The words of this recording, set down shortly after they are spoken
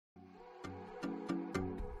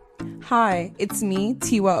Hi, it's me,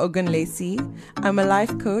 Tiwa Ogunlesi. I'm a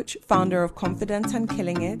life coach, founder of Confident and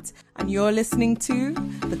Killing It, and you're listening to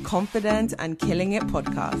the Confident and Killing It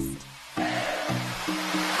podcast.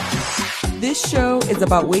 This show is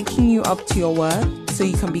about waking you up to your worth so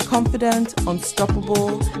you can be confident,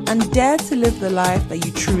 unstoppable, and dare to live the life that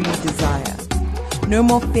you truly desire. No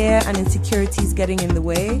more fear and insecurities getting in the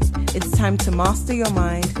way. It's time to master your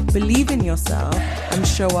mind, believe in yourself, and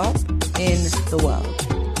show up in the world.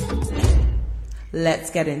 Let's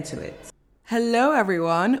get into it. Hello,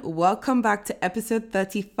 everyone. Welcome back to episode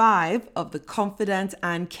 35 of the Confident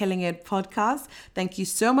and Killing It podcast. Thank you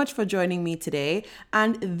so much for joining me today.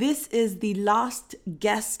 And this is the last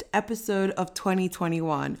guest episode of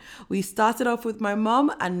 2021. We started off with my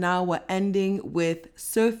mom and now we're ending with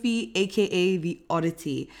Sophie, aka The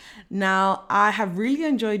Oddity. Now, I have really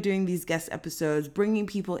enjoyed doing these guest episodes, bringing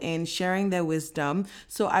people in, sharing their wisdom.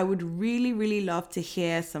 So I would really love to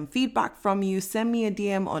hear some feedback from you. Send me a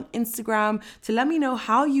DM on Instagram to let me know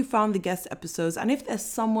how you found the guest episodes. And if there's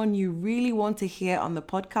someone you really want to hear on the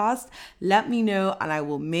podcast, let me know and I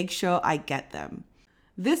will make sure I get them.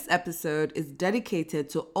 This episode is dedicated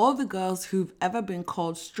to all the girls who've ever been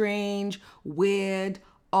called strange, weird,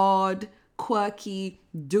 odd, quirky,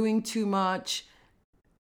 doing too much.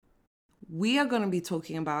 We are going to be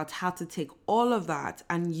talking about how to take all of that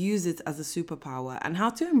and use it as a superpower and how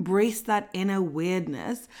to embrace that inner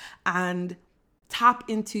weirdness and tap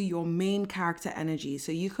into your main character energy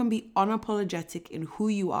so you can be unapologetic in who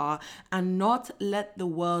you are and not let the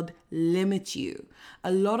world limit you.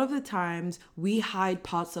 A lot of the times we hide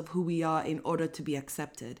parts of who we are in order to be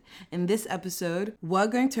accepted. In this episode, we're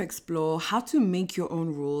going to explore how to make your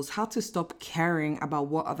own rules, how to stop caring about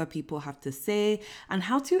what other people have to say, and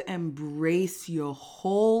how to embrace your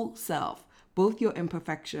whole self, both your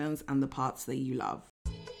imperfections and the parts that you love.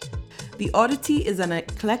 The Oddity is an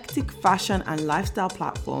eclectic fashion and lifestyle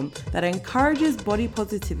platform that encourages body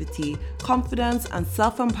positivity, confidence, and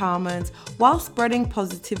self-empowerment while spreading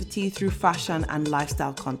positivity through fashion and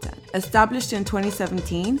lifestyle content. Established in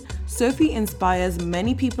 2017, Sophie inspires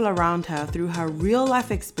many people around her through her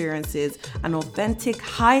real-life experiences and authentic,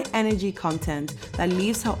 high-energy content that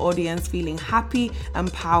leaves her audience feeling happy,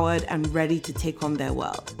 empowered, and ready to take on their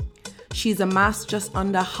world. She's amassed just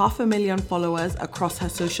under 500,000 followers across her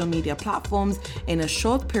social media platforms in a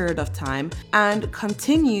short period of time and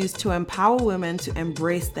continues to empower women to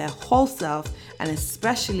embrace their whole self and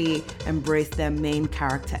especially embrace their main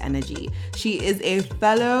character energy. She is a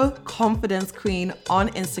fellow confidence queen on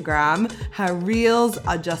Instagram. Her reels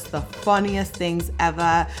are just the funniest things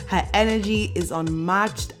ever. Her energy is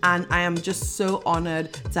unmatched and I am just so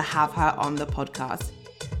honored to have her on the podcast.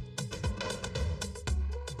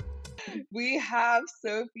 We have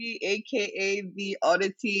Sophie, aka The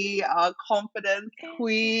Oddity, our confidence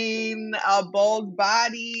queen, our bold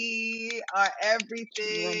body, our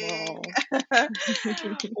everything.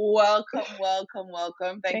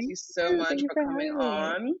 Welcome. Thank you so much for coming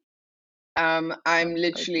on. I'm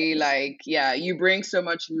literally you bring so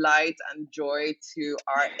much light and joy to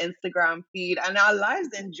our Instagram feed and our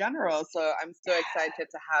lives in general. So I'm so excited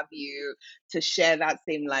to have you to share that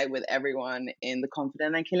same light with everyone in the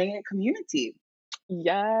Confident and Killing It community.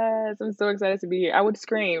 Yes, I'm so excited to be here. I would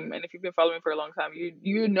scream, and if you've been following me for a long time,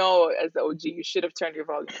 you know as the OG, you should have turned your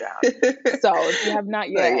volume down. So if you have not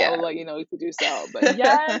yet, I will let you know to do so. But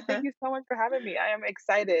yes, thank you so much for having me. I am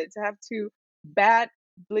excited to have two bad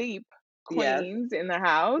bleep queens in the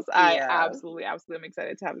house. I absolutely am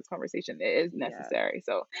excited to have this conversation. It is necessary.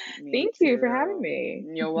 So thank you for having me.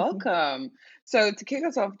 You're welcome. So to kick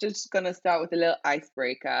us off, just gonna start with a little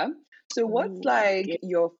icebreaker. So what's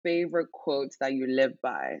your favorite quote that you live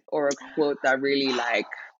by, or a quote that really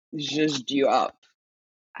zhuzhed you up?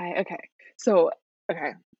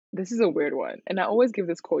 Okay. This is a weird one. And I always give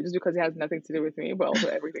this quote just because it has nothing to do with me, but also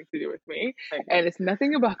everything to do with me. Okay. And it's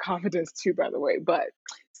nothing about confidence too, by the way. But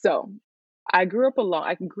so I grew up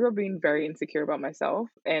being very insecure about myself,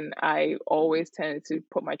 and I always tended to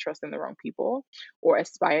put my trust in the wrong people or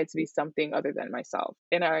aspire to be something other than myself.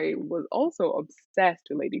 And I was also obsessed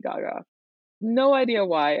with Lady Gaga. No idea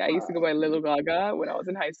why. I used to go by Lil Gaga when I was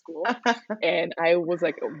in high school, and I was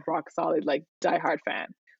like a rock solid, like diehard fan.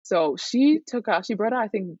 So she brought out, I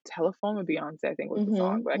think, Telephone with Beyonce, I think was the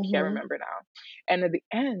song, but I can't remember now. And at the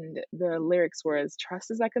end, the lyrics was, trust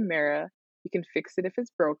is like a mirror. You can fix it if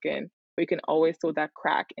it's broken, but you can always throw that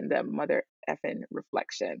crack in the mother effing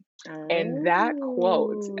reflection. And that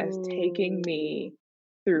quote is taking me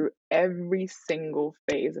through every single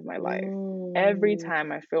phase of my life. Every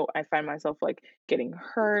time I find myself like getting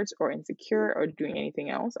hurt or insecure or doing anything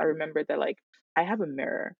else, I remember that like I have a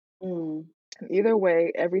mirror. Either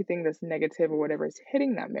way, everything that's negative or whatever is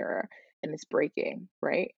hitting that mirror and it's breaking,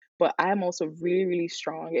 right? But I'm also really, really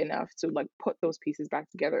strong enough to like put those pieces back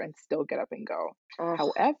together and still get up and go. Oh.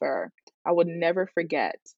 However, I would never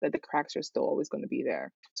forget that the cracks are still always going to be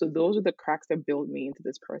there. So those are the cracks that build me into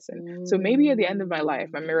this person. So maybe at the end of my life,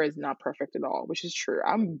 my mirror is not perfect at all, which is true.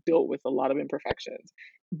 I'm built with a lot of imperfections,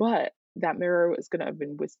 but that mirror is gonna have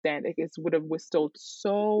been withstand. It would have withstood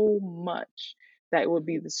so much that it would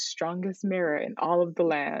be the strongest mirror in all of the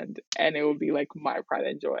land, and it would be like my pride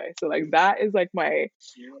and joy. So like that is like my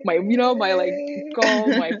like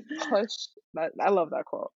goal, my push. I love that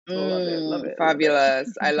quote. Love it, love it, love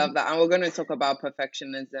Fabulous. I it. love that. And we're going to talk about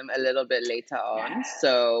perfectionism a little bit later on. Yes,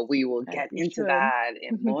 So we will as get we into should. that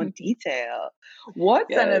in more detail.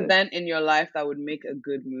 What's an Yes. event in your life that would make a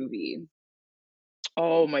good movie?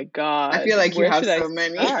 Oh my I God. feel like you Where have should I so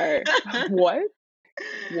many. start? What?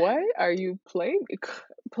 What are you playing?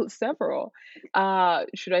 Several.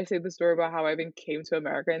 Should I say the story about how I even came to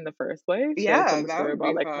America in the first place? Should I tell Yeah, the that story would about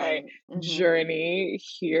be like my fun. journey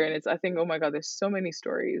here? And it's, I think, oh my God, there's so many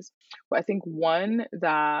stories. But I think one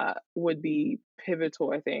that would be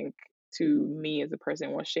pivotal, I think, to me as a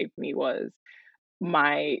person, what shaped me was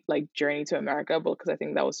my like journey to America, because I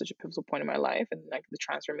think that was such a pivotal point in my life, and like the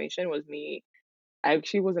transformation was me. I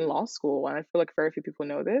actually was in law school, and I feel like very few people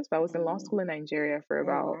know this, but I was in law Mm. school in Nigeria for Oh,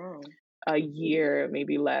 about wow. a year,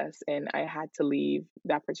 maybe less, and I had to leave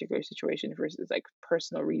that particular situation for like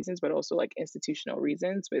personal reasons, but also like institutional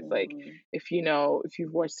reasons. With like, Mm. if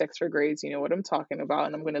you've watched Sex for Grades, you know what I'm talking about,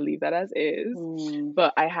 and I'm gonna leave that as is. Mm.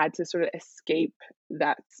 But I had to sort of escape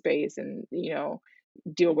that space and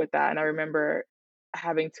deal with that. And I remember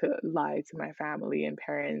having to lie to my family and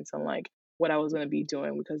parents on like what I was going to be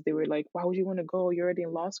doing, because they were like, "Why would you want to go? You're already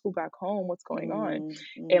in law school back home. What's going on?"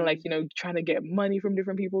 Mm. And like, Mm. trying to get money from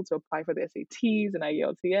different people to apply for the SATs and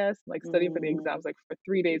IELTS, like studying for the Mm. exams like for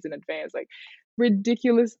 3 days in advance, like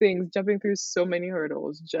ridiculous things, jumping through so many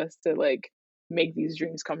hurdles just to like make these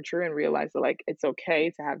dreams come true and realize that like it's okay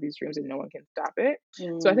to have these dreams and no one can stop it.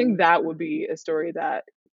 So I think Mm. that would be a story that,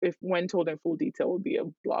 if when told in full detail, would be a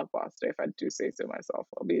blockbuster, if I do say so myself.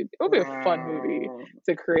 It'll be a fun movie Wow.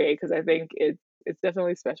 to create, because I think it's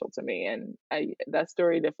definitely special to me, and I that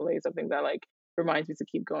story definitely is something that like reminds me to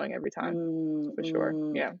keep going every time, Mm, for sure.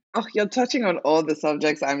 mm. Yeah. Oh, you're touching on all the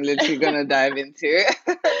subjects I'm literally gonna dive into.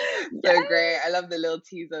 So great. I Yes. love the little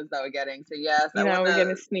teasers that we're getting. So yes, I We're wanna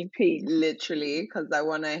getting a sneak peek. literally, because I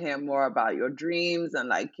wanna hear more about your dreams and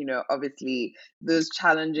like, obviously those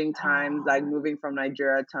challenging times, like Ah, moving from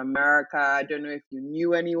Nigeria to America. I don't know if you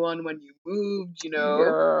knew anyone when you moved.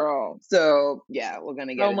 girl, So yeah, we're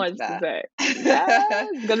gonna get so into much to that. say. Yes,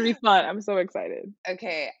 it's gonna be fun. I'm so excited.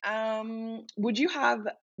 Okay.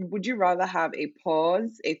 Would you rather have a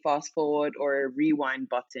pause, a fast forward, or a rewind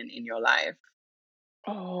button in your life?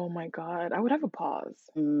 Oh my God, I would have a pause.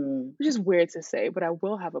 Mm. Which is weird to say, but I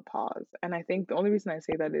will have a pause. And I think the only reason I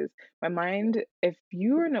say that is my mind, if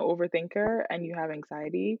you're an overthinker and you have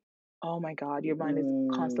anxiety, oh my God, your mind is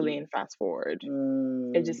constantly Mm. in fast forward.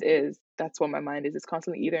 It just Mm. is. That's what my mind is. It's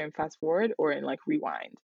constantly either in fast forward or in like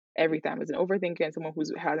rewind. Every time as an overthinker and someone who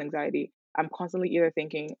has anxiety, I'm constantly either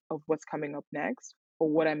thinking of what's coming up next or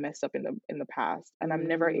what I messed up in the past. And I'm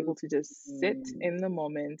never Mm. able to just sit Mm. in the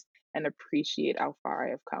moment and appreciate how far I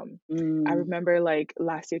have come. I Mm. remember like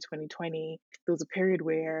last year, 2020, there was a period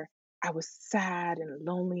where I was sad and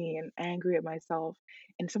lonely and angry at myself.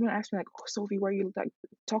 And someone asked me, like, "Oh, Sophie, why are you like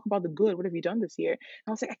talk about the good? What have you done this year?" And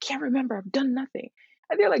I was like, "I can't remember. I've done nothing."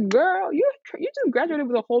 And they're like, "Girl, you just graduated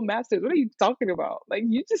with a whole master's. What are you talking about? Like,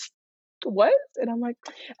 you just what?" And I'm like,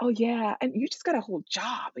 "Oh yeah, and you just got a whole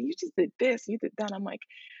job, and you just did this, you did that." I'm like,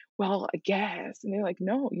 "Well, I guess." And they're like,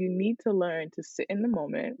 "No, you need to learn to sit in the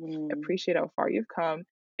moment, Mm. appreciate how far you've come,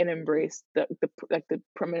 and embrace the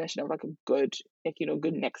premonition of like a good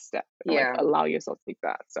good next step, and like Yeah. allow yourself to take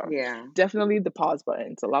that." So Yeah. definitely the pause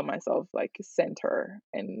button to allow myself like center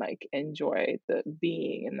and like enjoy the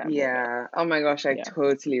being in that moment. Yeah. Oh my gosh, I Yeah.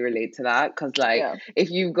 totally relate to that. Because, like, Yeah. if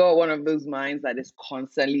you've got one of those minds that is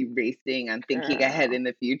constantly racing and thinking ahead Girl. in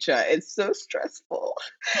the future, it's so stressful.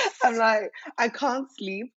 I'm like, I can't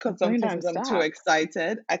sleep The because brain don't sometimes I'm too stop.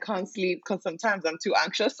 excited. I can't sleep because sometimes I'm too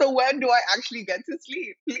anxious. So when do I actually get to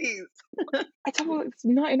sleep? Please. I tell you, it's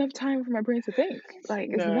not enough time for my brain to think. Like,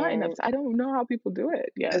 it's not enough. No, I don't know how people do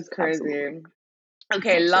it. Yes, it's absolutely. crazy.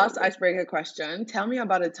 Okay, last Absolutely. icebreaker question. Tell me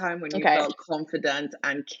about a time when you Okay. felt confident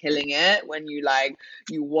and killing it, when you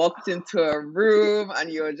walked into a room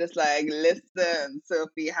and you were just like, listen,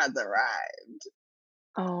 Sophie has arrived.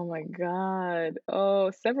 Oh my God.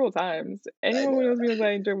 Oh, several times. I Anyone who knows me knows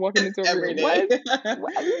I enjoy walking into a know. room. Every day.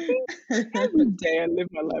 What? Every every day I live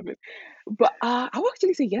my life. But I will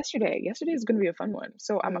actually say yesterday. Yesterday is going to be a fun one.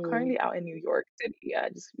 So I'm Mm, currently out in New York City,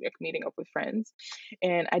 just like meeting up with friends,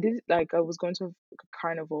 and I did like I was going to a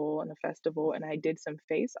carnival and a festival, and I did some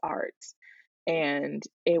face art, and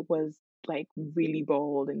it was like really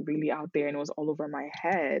bold and really out there, and it was all over my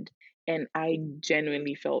head, and I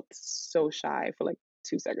genuinely felt so shy for like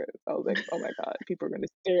 2 seconds. I was like, oh my God, people are going to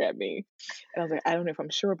stare at me. And I was like, I don't know if I'm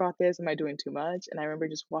sure about this. Am I doing too much? And I remember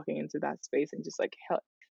just walking into that space and just like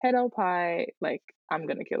head up high, like I'm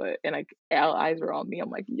gonna kill it. And like all eyes were on me. I'm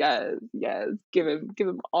like, yes, yes, give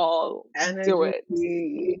him all, do it,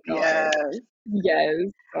 energy. keep going. Yes. Yes.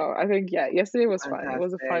 So I think yeah, yesterday was fun. It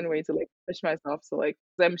was a Fantastic. fun way to like push myself to like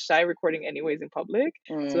 'cause I'm shy recording anyways in public.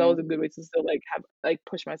 So that was a Mm, good way to still like have like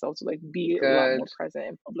push myself to like be a lot more good. present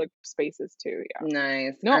in public spaces too. Yeah.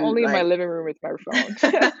 Nice. Not And only in my like, living room with my phone.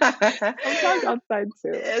 Sometimes outside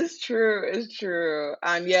too. it's true, it's true.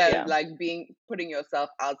 And yeah, Yeah. like putting yourself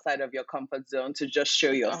outside of your comfort zone to just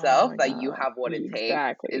show Oh yourself my that you God. have what it takes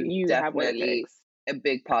Exactly. is You have what it definitely takes. a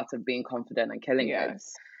big part of being confident and killing it.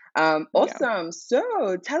 Yes. Yeah. Awesome.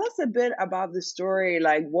 So tell us a bit about the story.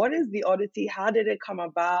 Like, what is the Oddity? How did it come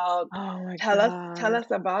about? Oh my Tell God.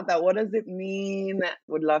 us about that. What does it mean?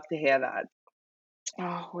 Would love to hear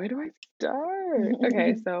Oh, where do I start?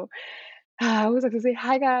 Okay, that. so I always like to say,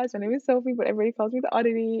 "Hi guys, my name is Sophie," but everybody calls me the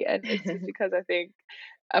Oddity, and it's just because I think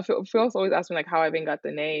I feel Phil's always asks me like how I even got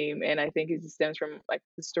the name, and I think it just stems from like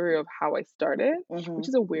the story of how I started, which Hmm.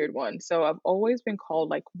 is a weird one. So I've always been called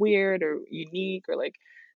like weird or unique or like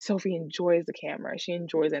Sophie enjoys the camera. She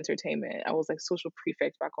enjoys entertainment. I was like social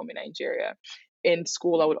prefect back home in Nigeria. In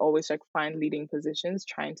school, I would always like find leading positions,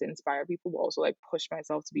 trying to inspire people, but also like push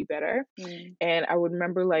myself to be better. Mm, And I would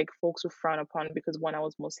remember like folks would frown upon because one, I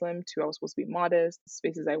was Muslim, two, I was supposed to be modest. The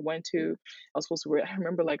spaces I went to, I was supposed to wear, I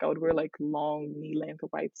remember like I would wear like long knee length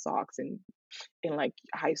white socks and in like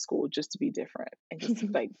high school just to be different and just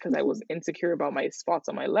like because I was insecure about my spots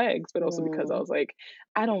on my legs, but also because I mm, was like,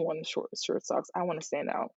 I don't want short socks. I want to stand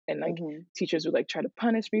out. And like mhm, teachers would like try to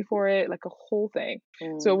punish me for it, like a whole thing.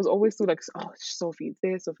 So it mm, was always through like, oh, Sophie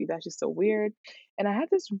this, Sophie that's just so weird. And I had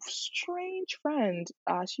this strange friend.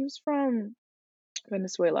 She was from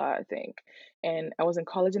Venezuela, I think. And I was in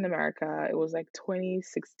college in America. It was like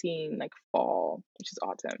 2016, like fall, which is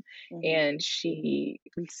autumn. mhm, And she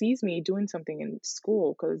sees me doing something in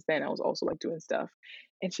school because then I was also like doing stuff.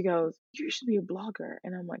 And she goes, "You should be a blogger."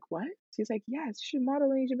 And I'm like, "What?" She's like, "Yes, you should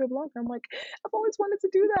model and you should be a blogger." I'm like, "I've always wanted to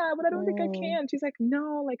do that, but I don't think I mm. can." She's like,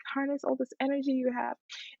 "No, like harness all this energy you have."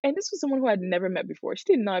 And this was someone who I'd never met before. She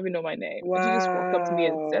did not even know my name. And she just walked up to me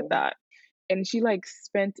and said Wow. that. And she like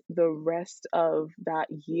spent the rest of that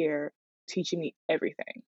year teaching me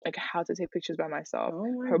everything, like how to take pictures by myself,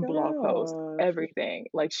 Oh my her blog posts, gosh. everything.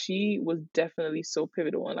 Like she was definitely so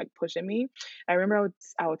pivotal in like pushing me. I remember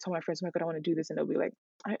I would tell my friends, "Oh my God, I want to do this," and they'll be like,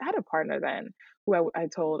 I had a partner then who I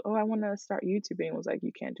told, "Oh, I want to start YouTubing," and was like,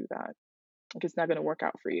 "You can't do that. Like it's not gonna work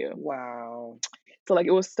out for you." Wow. So like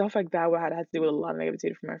it was stuff like that where I had to deal with a lot of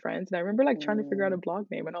negativity from my friends. And I remember like trying to figure out a Mm, blog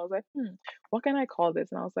name and I was like, what can I call this?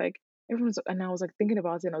 And I was like, and I was like thinking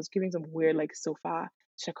about it and I was giving some weird like Sofa,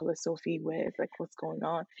 Shakola Sophie with like what's going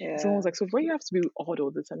on. And someone was yeah. like, "So why you have to be odd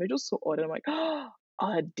all the time? You're just so odd." And I'm like, oh,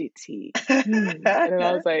 oddity. And then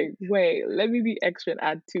I was like, wait, let me be extra and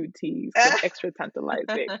add two T's because extra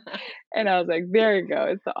tantalizing. And I was like, there you go,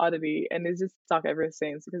 it's the oddity. And it's just stuck ever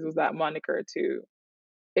since because it was that moniker too.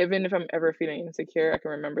 Even if I'm ever feeling insecure, I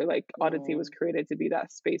can remember like Oddity was Mm, created to be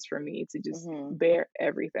that space for me to just mhm, bear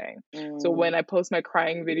everything. So when mm. I post my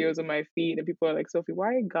crying videos on my feed and people are like, "Sophie,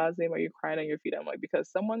 why in God's name are you crying on your feed?" I'm like, because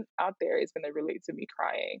someone out there is gonna relate to me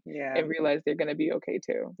crying Yeah. and realize they're gonna be okay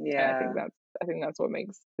too. And Yeah. I think that's what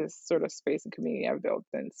makes this sort of space and community I've built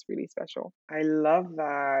since really special. I love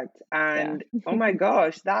that. Yeah. And oh my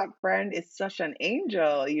gosh, that friend is such an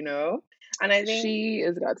angel. And I think She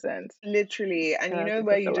is godsend. literally, and Shout out to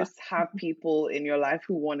where you Priscilla. just have people in your life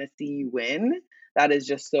who want to see you win, that is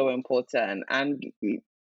just so important. And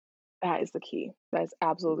That is the key. That is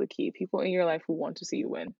absolutely the key. People in your life who want to see you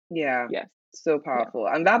win. yeah, Yes. so Yeah. powerful.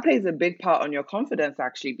 And that plays a big part on your confidence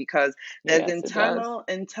actually, because there's Yes, it does.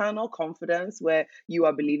 internal confidence where you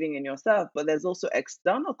are believing in yourself, but there's also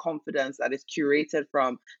external confidence that is curated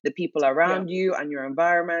from the people Yeah. around you and your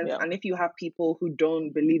environment. Yeah. And if you have people who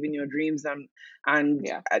don't believe in your dreams and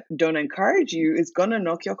Yeah. don't encourage you, it's gonna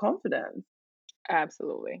knock your confidence.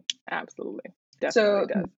 Absolutely. Absolutely. Definitely So,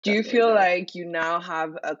 does. do you Definitely feel does. like you now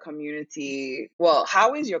have a community? Well,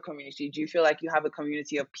 how is your community? Do you feel like you have a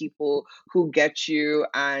community of people who get you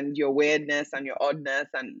and your weirdness and your oddness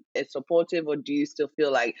and is supportive, or do you still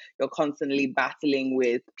feel like you're constantly battling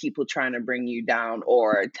with people trying to bring you down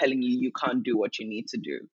or telling you can't do what you need to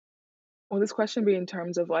do? Will this question be in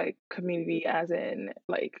terms of like community as in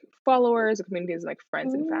like followers or community as in, like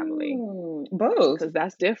friends and family? Both. Because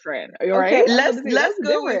that's different. All Okay, right? I was about let's to say let's that's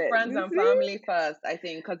go with different. friends You and see? family first, I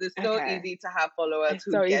think, because it's so Okay. easy to have followers It's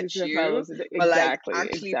who so easy get to you, follow. but like Exactly.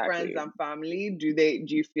 actually friends Exactly. and family, do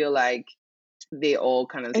you feel like they all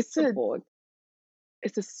kind of It's a support?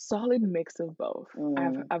 it's a solid mix of both.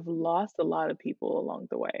 Mm, I've lost a lot of people along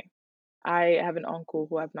the way. I have an uncle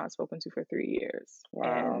who I've not spoken to for 3 years,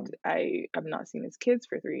 and wow. I have not seen his kids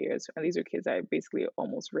for 3 years. And these are kids I basically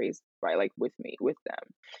almost raised by like with me, with them.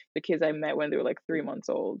 The kids I met when they were like 3 months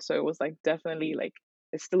old. So it was like definitely like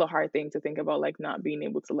it's still a hard thing to think about like not being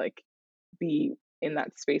able to like be in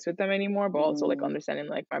that space with them anymore, but also like Mm, understanding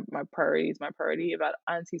like my priorities, my priority. About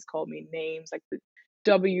aunties called me names like the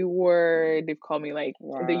W word. They've called me like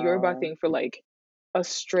the Yoruba wow. thing for like a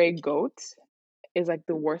stray goat is like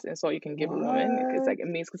the worst insult you can give a woman because What? like it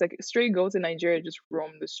means because like stray goats in Nigeria just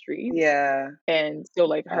roam the streets. Yeah. And so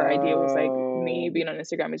like her idea was like me Oh. being on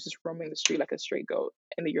Instagram is just roaming the street like a stray goat.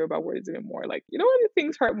 And the Yoruba word is even more like, you know when the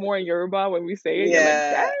things hurt more in Yoruba when we say it, you're like,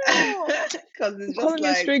 Yeah. damn, Because it's just calling me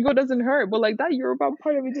a like stray goat doesn't hurt. But like that Yoruba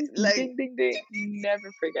part of it just like ding ding ding.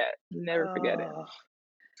 Never forget. Never forget it. oh.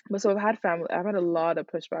 But so I've had a lot of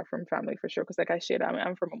pushback from family for sure. Cause like I shared,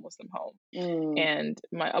 I'm from a Muslim home. Mm, And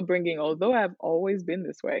my upbringing, although I've always been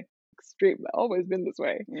this way, straight, always been this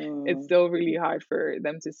way, it's mm, still really hard for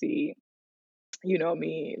them to see, you know,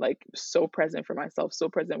 me like so present for myself, so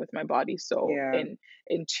present with my body, so yeah.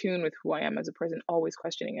 in tune with who I am as a person, always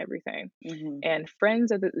questioning everything. Mm-hmm. And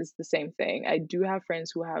friends is the same thing. I do have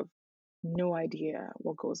friends who have no idea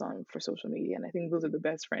what goes on for social media. And I think those are the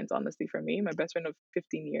best friends, honestly, for me. My best friend of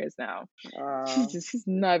 15 years now. She's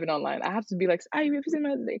not even online. I have to be like, have you seen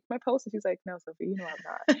my like, my post? And she's like, no, Sophie, you know I'm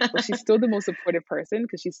not. But she's still the most supportive person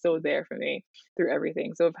because she's still there for me through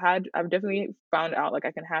everything. So I've definitely found out like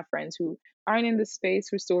I can have friends who aren't in this space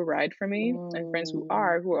who still ride for me and friends Mm. who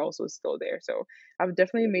are also still there. So I've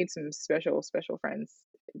definitely made some special friends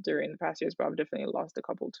during the past years, but I've definitely lost a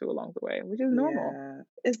couple too along the way, which is normal. Yeah,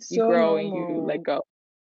 it's You so grow and you let normal. go.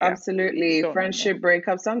 Yeah, Absolutely. so normal. Friendship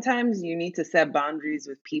breakup. Sometimes you need to set boundaries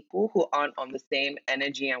with people who aren't on the same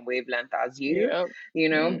energy and wavelength as you, Yep.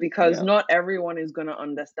 because Yep. not everyone is going to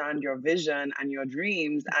understand your vision and your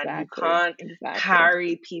dreams, and you Exactly. can't Exactly.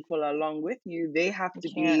 carry people along with you. They have You to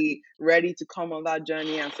can't. be ready to come on that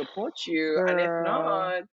journey and support you. And if Girl,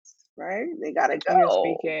 not, right, they got to you're go.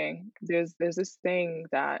 speaking. There's this thing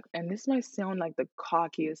that, and this might sound like the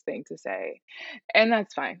cockiest thing to say, and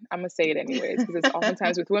that's fine. I'm gonna say it anyways because it's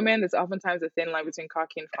oftentimes with women. There's oftentimes a thin line between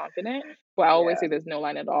cocky and confident. But I always Yeah. say there's no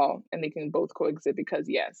line at all, and they can both coexist because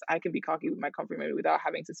yes, I can be cocky with my compliment without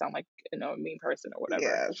having to sound like a mean person or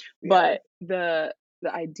whatever. Yes. Yes. But the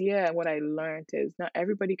idea and what I learned is not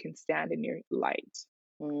everybody can stand in your light.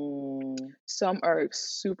 Mm, Some are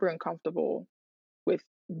super uncomfortable with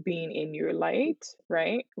being in your light,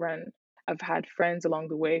 right? When I've had friends along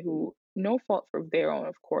the way who, no fault of their own,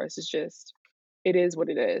 of course, it's just, it is what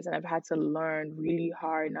it is. And I've had to learn really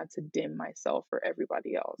hard not to dim myself for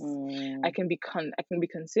everybody else. mm, I can be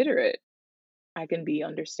considerate, I can be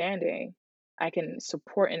understanding. I can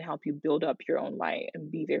support and help you build up your own light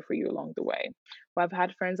and be there for you along the way. But I've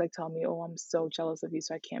had friends like tell me, "Oh, I'm so jealous of you,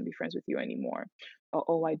 so I can't be friends with you anymore." Or,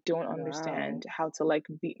 "Oh, I don't wow. understand how to like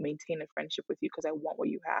maintain a friendship with you because I want what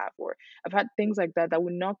you have." Or I've had things like that that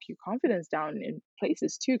would knock your confidence down in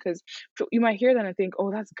places too. Because you might hear that and think,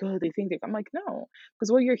 "Oh, that's good." They think I'm like, no,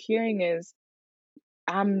 because what you're hearing is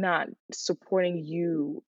I'm not supporting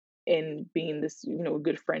you in being this, a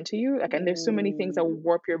good friend to you. Like, and there's so many things that Mm, will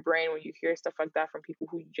warp your brain when you hear stuff like that from people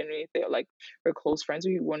who you genuinely feel like are close friends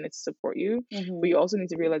with you, wanted to support you. But mm-hmm. you also need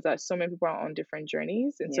to realize that so many people are on different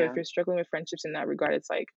journeys. And so if Yeah. you're struggling with friendships in that regard, it's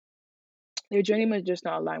like your journey might just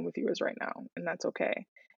not align with yours right now, and that's okay.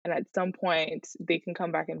 And at some point, they can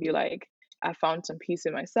come back and be like, I found some peace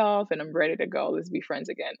in myself and I'm ready to go. Let's be friends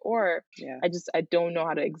again. Or Yeah. I don't know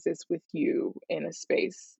how to exist with you in a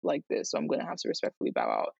space like this. So I'm gonna have to respectfully bow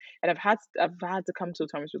out. And I've had to come to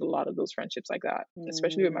terms with a lot of those friendships like that,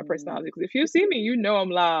 especially with my Mm. personality. Because if you see me, you know I'm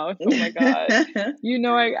loud. Oh my God. You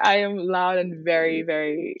know I am loud and very,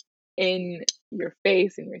 very in your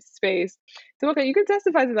face, in your space. So okay, you can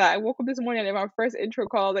testify to that. I woke up this morning and in my first intro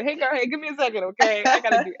call, I was like, hey girl, hey, give me a second, okay? I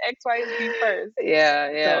gotta do X, Y, and Z first. Yeah,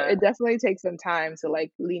 So yeah. it definitely takes some time to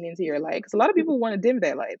like lean into your light. Because a lot of people want to dim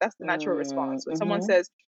their light. That's the natural response. When someone says,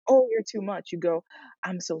 oh, you're too much, you go,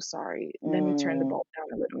 I'm so sorry. Let me turn the bulb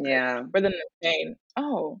down a little bit. Yeah. Rather than saying,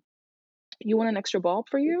 oh, you want an extra bulb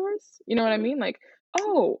for yours? You know what I mean? Like,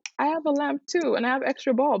 oh, I have a lamp too, and I have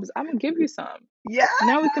extra bulbs. I'm gonna give you some. Yeah.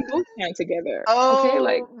 Now we can both shine together. Oh, Okay,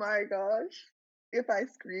 like my gosh. If I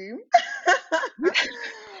scream.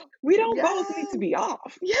 we don't both need to be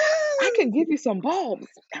off. Yes. I can give you some bulbs,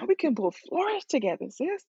 and we can both flourish together,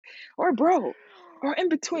 sis, or bro, or in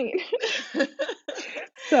between.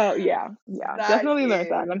 So yeah, That definitely learned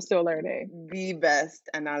that, and I'm is still learning. the best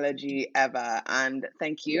analogy ever. And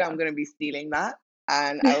thank you. Yeah. I'm going to be stealing that.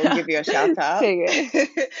 And I will give you a shout out Take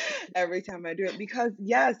it. every time I do it. Because,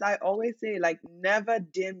 yes, I always say, like, never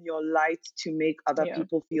dim your light to make other Yeah.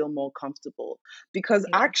 people feel more comfortable. Because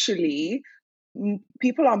Yeah. actually,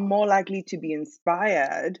 people are more likely to be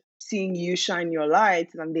inspired seeing you shine your light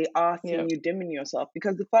than they are seeing Yep. you dimming yourself.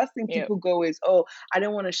 Because the first thing Yep. people go is, oh, I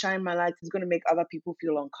don't want to shine my light. It's going to make other people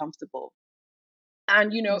feel uncomfortable.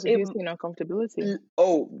 And you know, There's a beauty in uncomfortability.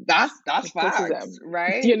 that's It pushes facts, them,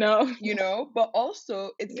 right? you know? You know, but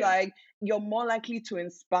also it's Yeah. like you're more likely to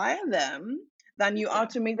inspire them than you are Yeah.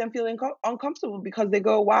 to make them feel uncomfortable because they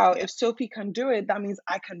go, wow, Yeah. if Sophie can do it, that means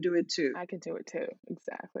I can do it too. I can do it too.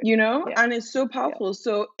 Exactly. You know, Yeah. and it's so powerful.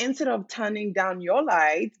 So instead of turning down your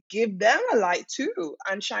light, give them a light too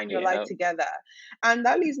and shine your light Yeah. together. And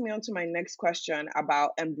that leads me on to my next question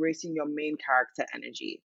about embracing your main character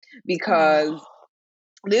energy. Because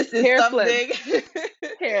this is Hair flip. something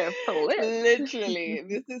Hair flip. literally,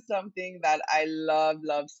 this is something that I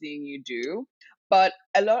love seeing you do. But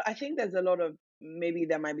I think there's a lot of, maybe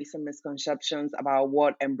there might be some misconceptions about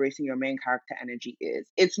what embracing your main character energy is.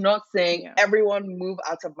 It's not saying Yeah. everyone move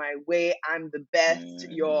out of my way, I'm the best,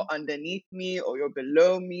 you're Mhm. underneath me or you're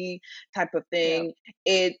below me type of Yep. thing.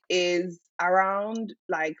 It is around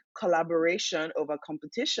like collaboration over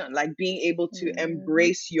competition, like being able to Mhm.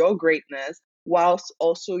 embrace your greatness whilst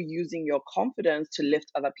also using your confidence to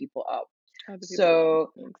lift other people up. Other people So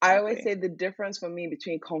up. I always Exactly. say the difference for me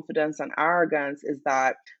between confidence and arrogance is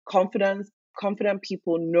that confident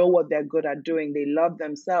people know what they're good at doing. They love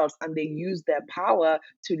themselves and they use their power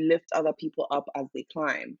to lift other people up as they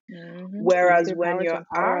climb. Mhm. They use Whereas their when power to you're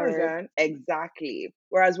empower others. arrogant, exactly.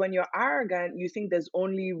 Whereas when you're arrogant, you think there's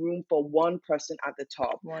only room for one person at the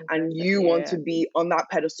top One and person. you want Yeah. to be on that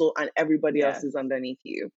pedestal and everybody else Yes. is underneath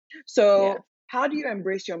you. Yes. So how do you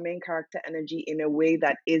embrace your main character energy in a way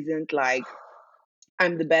that isn't like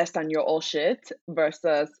I'm the best and you're all shit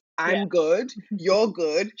versus Yeah. I'm good, you're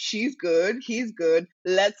good, she's good, he's good,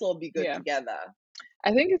 let's all be good Yeah. together?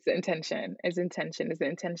 I think it's the intention. It's intention. It's the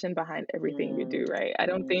intention behind everything you do, right? I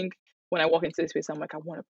don't think when I walk into this space, I'm like,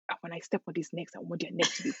 when I step on these necks, I want their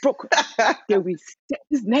necks to be broken. They will step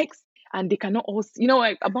these necks and they cannot all, you know,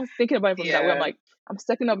 like I'm not thinking about it from that way. I'm Yeah. like, I'm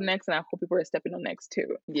stepping up next and I hope people are stepping on next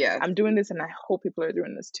too. Yes. I'm doing this and I hope people are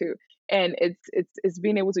doing this too. And it's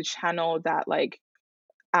being able to channel that like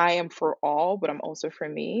I am for all, but I'm also for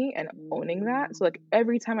me and owning that. So like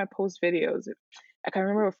every time I post videos, like I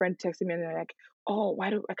remember a friend texting me and they're like, "Oh,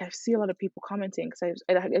 why do like I see a lot of people commenting?" Because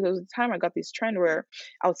there was a time I got this trend where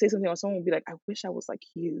I would say something or someone would be like, "I wish I was like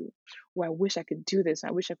you," or "I wish I could do this,"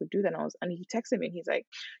 and "I wish I could do that." And he texted me and he's like,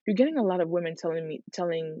 "You're getting a lot of women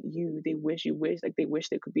telling you they wish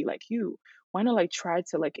they could be like you. Why not like try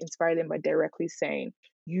to like inspire them by directly saying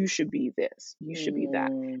you should be this, you should be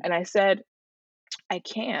that?" And I said, I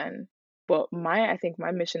can, but I think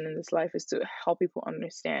my mission in this life is to help people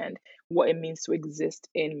understand what it means to exist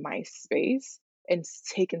in my space and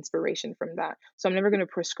take inspiration from that. So I'm never going to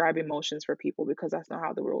prescribe emotions for people because that's not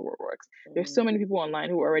how the real world works. There's so many people online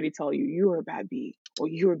who already tell you you're a bad bee or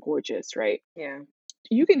you're gorgeous, right? Yeah.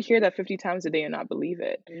 You can hear that 50 times a day and not believe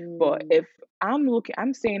it. But if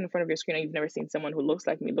I'm staying in front of your screen and you've never seen someone who looks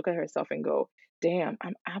like me, look at herself and go, damn,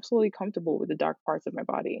 I'm absolutely comfortable with the dark parts of my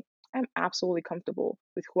body. I'm absolutely comfortable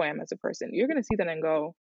with who I am as a person. You're gonna see that and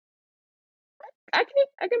go, I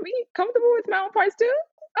can be comfortable with my own parts too.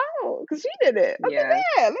 Oh, because she did it. Okay, Yes.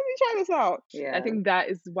 yeah, let me try this out. Yeah. I think that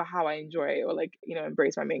is how I enjoy or like,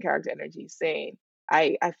 embrace my main character energy, saying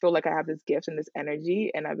I feel like I have this gift and this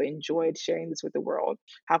energy and I've enjoyed sharing this with the world.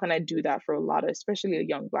 How can I do that for a lot of, especially the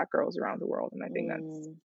young Black girls around the world? And I think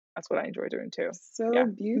that's what I enjoy doing too. So Yeah.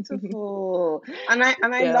 beautiful. And I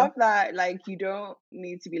Yeah. love that, like, you don't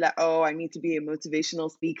need to be like, oh, I need to be a motivational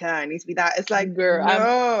speaker, I need to be that. It's like, Girl,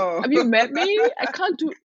 no. have you met me? I can't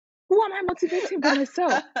do, who am I motivating but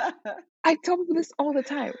myself? I tell people this all the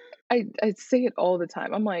time. I say it all the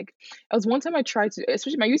time. I'm like, I was one time I tried to,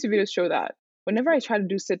 especially my YouTube videos show that whenever I try to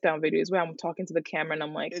do sit down videos where I'm talking to the camera and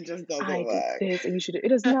I'm like, It just doesn't I did work. this and you should, it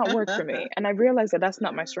does not work for me. And I realized that that's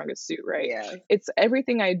not my strongest suit, right? Yes. It's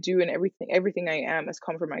everything I do and everything I am has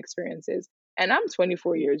come from my experiences. And I'm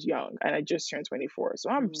 24 years young and I just turned 24.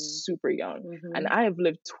 So I'm super young. And I have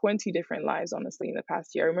lived 20 different lives, honestly, in the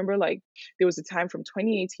past year. I remember like there was a time from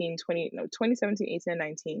 2017, 18, and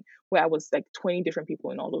 19, where I was like 20 different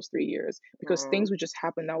people in all those 3 years because things would just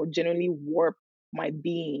happen that would generally warp my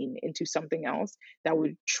being into something else that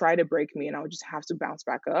would try to break me and I would just have to bounce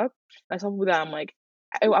back up. And I tell people that I'm like,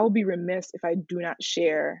 I would be remiss if I do not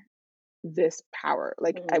share this power.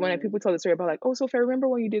 Like when people tell the story about like, oh, Sophie, I remember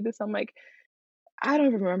when you did this, I'm like, I don't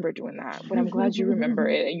even remember doing that, but I'm glad you remember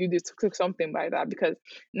it and you just took something by that because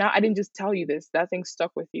now I didn't just tell you this, that thing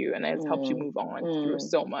stuck with you and it's helped you move on through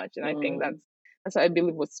so much. And I think that's what I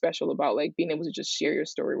believe what's special about like being able to just share your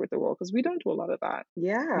story with the world because we don't do a lot of that. We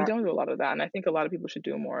Yeah. don't do a lot of that. And I think a lot of people should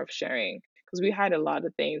do more of sharing because we hide a lot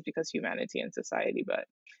of things because humanity and society. But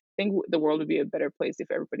I think the world would be a better place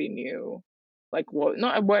if everybody knew, like, well,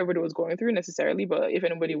 not what everybody was going through necessarily, but if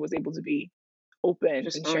anybody was able to be open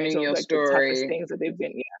Just and sharing owning some of your like the toughest story. things that they've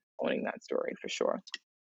been, owning that story for sure.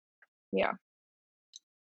 Yeah.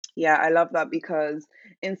 Yeah, I love that because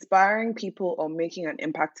inspiring people or making an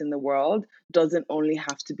impact in the world doesn't only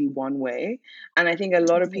have to be one way. And I think a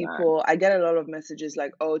lot of It's not people, I get a lot of messages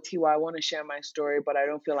like, oh, Tiwa, I want to share my story, but I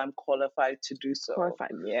don't feel I'm qualified to do so.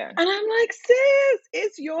 qualified. Yeah. And I'm like, sis,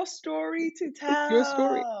 it's your story to It's your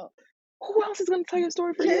story. tell. Who else is going to tell your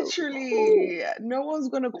story for you? Who? Literally, no one's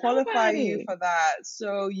going to qualify you Nobody. for that.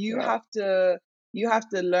 So Yeah. you have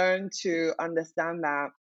to learn to understand that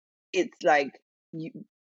it's like you,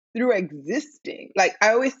 through existing. Like I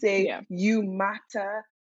always say, Yeah. you matter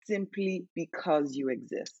simply because you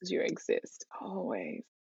exist. You exist. Always.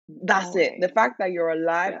 That's it. The Always. fact that you're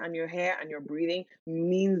alive Yeah. and you're here and you're breathing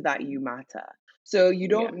means that you matter. So you Yeah.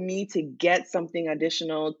 don't need to get something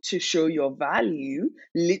additional to show your value.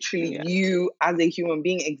 Literally, Yeah. you as a human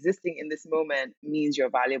being existing in this moment means you're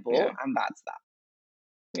valuable, Yeah. and that's that.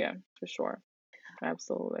 Yeah, for sure.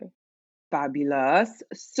 Absolutely. Fabulous.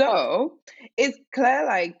 So it's clear,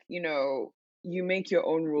 like, you make your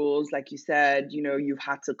own rules. Like you said, you've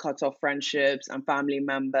had to cut off friendships and family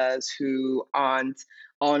members who are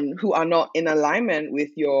not in alignment with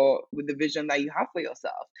the vision that you have for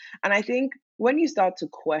yourself. And I think when you start to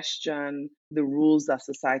question the rules that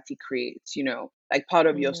society creates, like part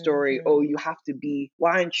of your story, oh, you have to be,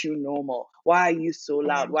 why aren't you normal? Why are you so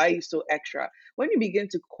loud? Why are you so extra? When you begin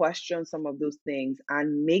to question some of those things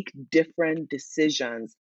and make different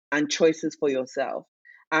decisions and choices for yourself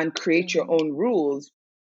and create your own rules,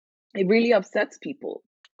 it really upsets people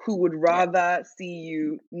who would rather see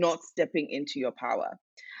you not stepping into your power.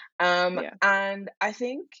 Yeah. And I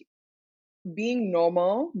think being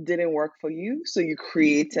normal didn't work for you, so you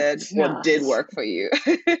created what did work for you.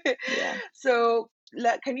 Yeah. So,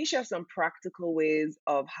 can you share some practical ways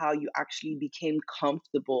of how you actually became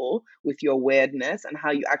comfortable with your weirdness and how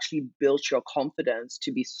you actually built your confidence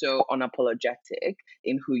to be so unapologetic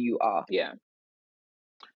in who you are? Yeah.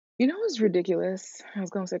 You know what's ridiculous? I was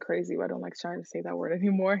gonna say crazy, but I don't like trying to say that word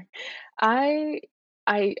anymore. I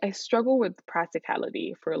I struggle with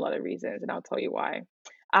practicality for a lot of reasons, and I'll tell you why.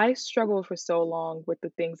 I struggled for so long with the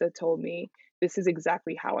things that told me this is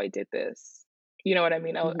exactly how I did this. You know what I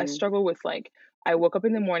mean? I Hmm. struggle with like I woke up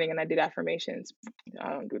in the morning and I did affirmations. I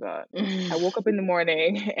don't do that. I woke up in the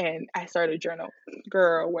morning and I started a journal.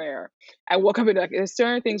 Girl, where I woke up and like there's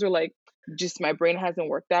certain things where like just my brain hasn't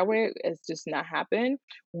worked that way. It's just not happened.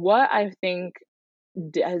 What I think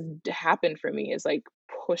has happened for me is like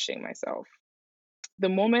pushing myself. The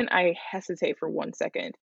moment I hesitate for 1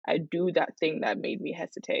 second, I do that thing that made me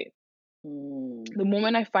hesitate. The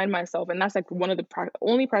moment I find myself, and that's like one of the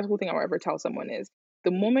only practical thing I'll ever tell someone is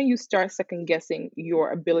the moment you start second guessing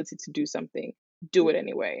your ability to do something, do it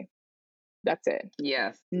anyway. That's it.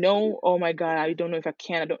 Yes. No, oh my God, I don't know if I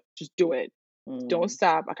can. I don't just do it. Don't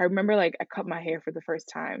stop. Like I remember like I cut my hair for the first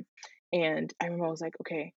time and I remember I was like,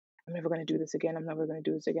 okay, I'm never going to do this again. I'm never going to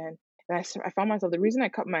do this again. And I found myself, the reason I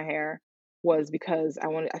cut my hair was because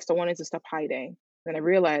I still wanted to stop hiding. Then I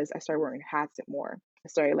realized I started wearing hats more. I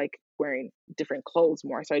started like wearing different clothes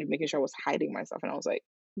more. I started making sure I was hiding myself. And I was like,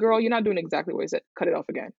 girl, you're not doing exactly what I said. Cut it off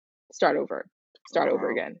again. Start over. Start over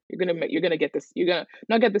Wow. again. You're gonna get this. You're gonna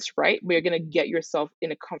not get this right, but you're gonna get yourself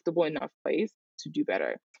in a comfortable enough place to do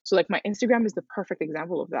better. So like my Instagram is the perfect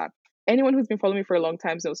example of that. Anyone who's been following me for a long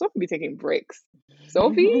time knows Sophie be taking breaks.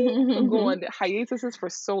 Sophie could go on hiatuses for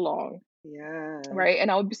so long. Yeah. right?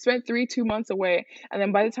 And I'll spend 2 months away. And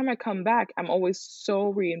then by the time I come back, I'm always so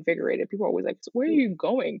reinvigorated. People are always like, "So where are you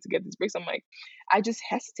going to get these breaks?" I'm like, I just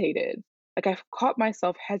hesitated. Like I caught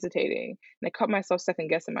myself hesitating and I caught myself second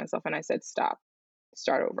guessing myself. And I said, stop,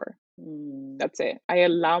 start over. Mm. That's it. I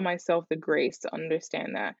allow myself the grace to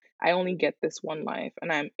understand that I only get this one life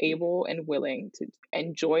and I'm able and willing to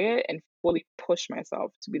enjoy it and fully push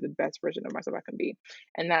myself to be the best version of myself I can be.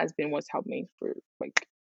 And that has been what's helped me for like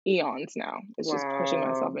eons now. It's just pushing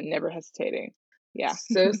myself Wow. and never hesitating. Yeah.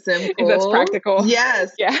 So If that's simple. practical.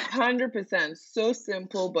 Yes, Yeah. 100%. So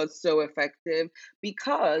simple, but so effective,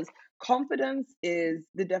 because confidence is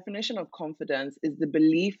the definition of confidence is the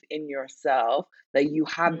belief in yourself that you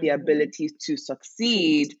have the Hmm. ability to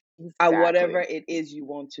succeed at whatever Exactly. it is you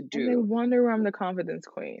want to And they do. wonder why I'm the confidence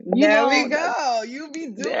queen. There we That's go. You be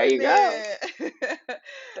there doing you go. it.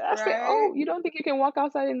 I say, Right? oh, you don't think you can walk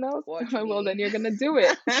outside in those? Watch Well, me. then you're gonna do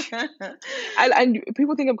it. And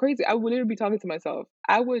people think I'm crazy. I would literally be talking to myself.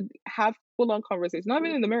 I would have full on conversations, not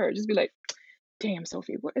even in the mirror, just be like, "Damn,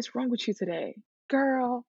 Sophie, what is wrong with you today,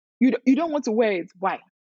 girl? You don't want to wait. Why?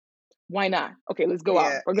 Why not? Okay, let's go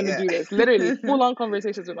out. Yeah, We're gonna yeah. do this." Literally, full on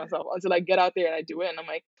conversations with myself until I get out there and I do it. And I'm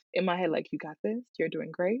like in my head, like, "You got this. You're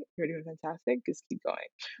doing great. You're doing fantastic. Just keep going."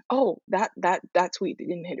 Oh, that tweet they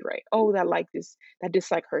didn't hit it right. Oh, that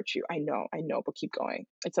dislike hurt you. I know, but keep going.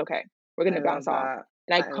 It's okay. We're I gonna love bounce off. that.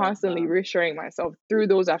 And I I love constantly that. reassuring myself through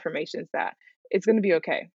those affirmations that it's gonna be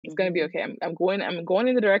okay. It's gonna be Hmm. okay. I'm going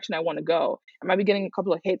in the direction I want to go. I might be getting a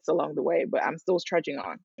couple of hits along the way, but I'm still trudging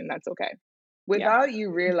on, and that's okay. Yeah. Without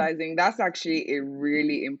you realizing, that's actually a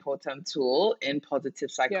really important tool in positive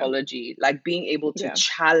Yeah. psychology, like being able to Yeah.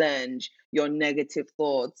 challenge your negative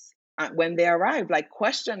thoughts when they arrive, like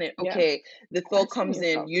question it. Yeah. Okay, the thought Question comes in,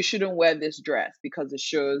 yourself. you shouldn't wear this dress because it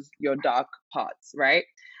shows your dark parts, right?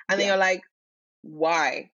 And then Yeah. you're like,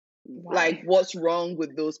 why? Like, Why? what's wrong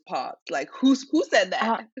with those parts? Like, who said that?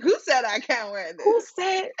 Uh, Who said I can't wear who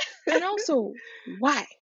said? this? And also, why?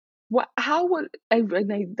 What? How would?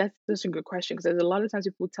 That's such a good question because there's a lot of times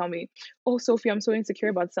people tell me, "Oh, Sophie, I'm so insecure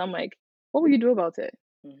about something." I'm like, what will you do about it?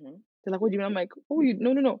 Hmm. They're like, "What do you mean?" I'm like, "What will you?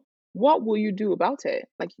 No, no, no. What will you do about it?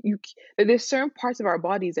 Like there's certain parts of our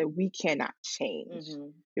bodies that we cannot change.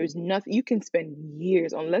 Hmm. There's nothing you can spend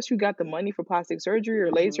years unless you got the money for plastic surgery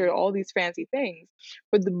or laser, Hmm. all these fancy things.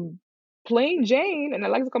 But the plain Jane, and I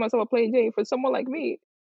like to call myself a plain Jane, for someone like me,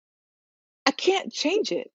 I can't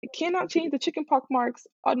change it. I cannot change the chicken pox marks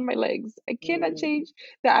on my legs. I cannot Hmm. change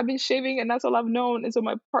that I've been shaving and that's all I've known. And so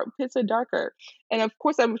my pits are darker. And of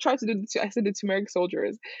course, I'm trying to do I said the turmeric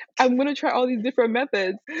soldiers. I'm going to try all these different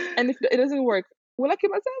methods. And if it doesn't work, will I kill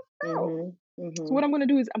myself? No. Hmm. So Hmm. what I'm going to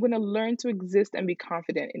do is I'm going to learn to exist and be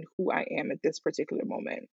confident in who I am at this particular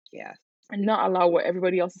moment Yes. and not allow what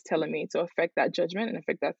everybody else is telling me to affect that judgment and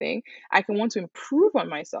affect that thing. I can want to improve on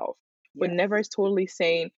myself, but Yes. never is totally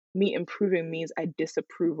saying me improving means I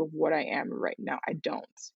disapprove of what I am right now. I don't.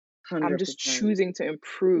 I'm just 100%. choosing to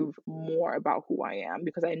improve more about who I am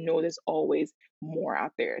because I know there's always more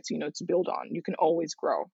out there to, to build on. You can always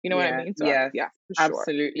grow. You know what I Yeah. mean? So Yes. yeah, for sure.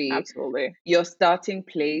 Absolutely. Absolutely. Your starting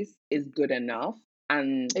place is good enough,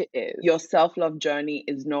 and It is. your self-love journey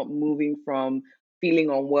is not moving from feeling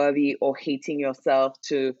unworthy or hating yourself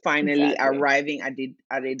to finally Exactly. arriving at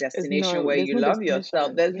a destination where There's you no love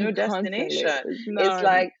yourself. destination. There's You no constantly, destination. there's It's none.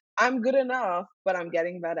 like, I'm good enough, but I'm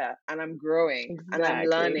getting better and I'm growing and I'm Exactly.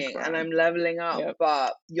 learning and Growing. I'm leveling up, Yep.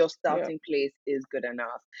 but your Yep. starting place is good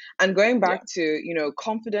enough. And going Yeah. back to,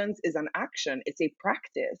 confidence is an action, it's a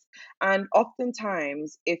practice. And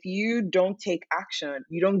oftentimes, if you don't take action,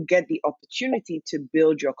 you don't get the opportunity to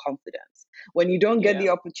build your confidence. When you don't get Yeah. the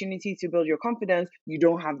opportunity to build your confidence, you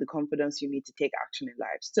don't have the confidence you need to take action in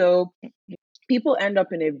life. So people end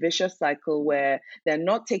up in a vicious cycle where they're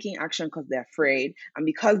not taking action because they're afraid. And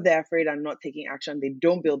because they're afraid and not taking action, they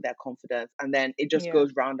don't build their confidence. And then it just Yeah.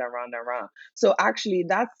 goes round and round and round. So actually,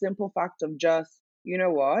 that simple fact of just, you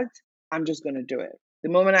know what? I'm just going to do it. The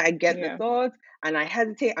moment I get the Yeah. thought and I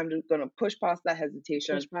hesitate, I'm just going to push past that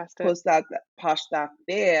hesitation, Push past it. push that past that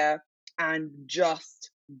fear, and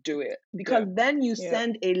just do it. Do Because it. then you Yep.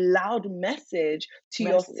 send a loud message to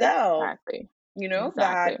yourself, Exactly. that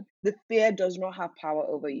Exactly. the fear does not have power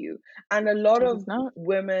over you. And a lot It of does not.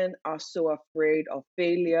 women are so afraid of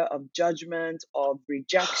failure, of judgment, of We can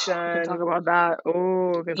talk rejection. about that.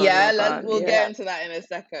 Oh, we can talk Yeah, about that. we'll Yeah. get into that in a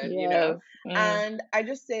second. Yes. Mm. And I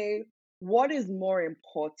just say, what is more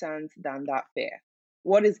important than that fear?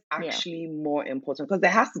 What is Yeah. actually more important? Because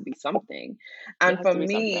there has to be something. There And has for to be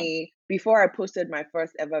something. me, before I posted my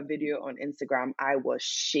first ever video on Instagram, I was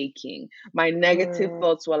shaking. My negative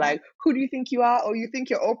thoughts were like, who do you think you are? Oh, you think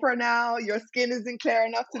you're Oprah now? Your skin isn't clear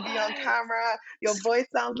enough to be on What? camera. Your voice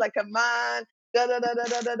sounds like a man. Da, da, da, da,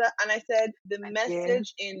 da, da, da. And I said, the Yeah.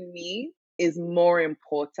 message in me is more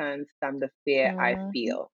important than the fear I Mm-hmm.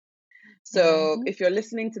 feel. So Mm-hmm. if you're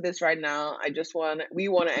listening to this right now, we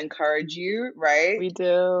want to encourage you, right? We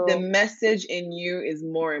The do. message in you is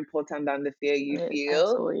more important than the fear you It feel.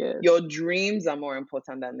 absolutely is. Your dreams are more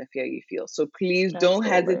important than the fear you feel. So please don't Absolutely.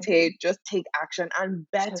 hesitate. Just take action and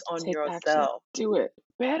bet Just on take action. yourself. Do it.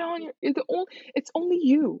 Bet on your. It's only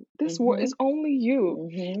you. This world is Mm-hmm. only you.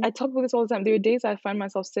 Mm-hmm. I talk about this all the time. There are days I find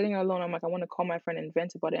myself sitting alone. I'm like, I want to call my friend and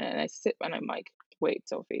vent about it, and I sit and I'm like, wait,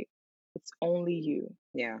 Sophie, it's only you.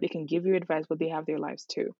 Yeah. They can give you advice, but they have their lives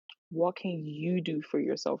too. What can you do for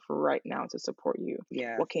yourself right now to support you?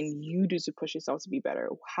 Yes. What can you do to push yourself to be better?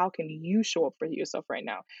 How can you show up for yourself right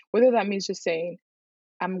now? Whether that means just saying,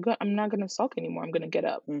 I'm not gonna sulk anymore. I'm gonna get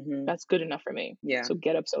up. Mm-hmm. That's good enough for me. Yeah. So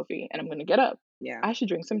get up, Sophie, and I'm gonna get up. Yeah. I should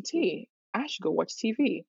drink some tea. I should go watch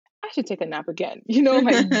TV. I should take a nap again. You know,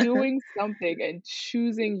 like doing something and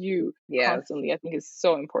choosing you Yes. constantly, I think is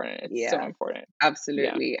so important. It's so Yes. important.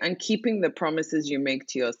 Absolutely. And keeping the promises you make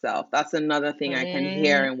to yourself. That's another thing I can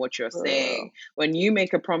hear in what you're saying. When you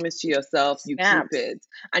make a promise to yourself, you keep Snaps. it.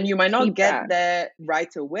 And you might not Keep get that. there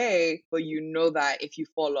right away, but you know that if you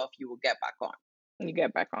fall off, you will get back on. You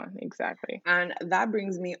get back on. Exactly. And that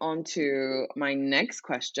brings me on to my next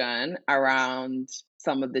question around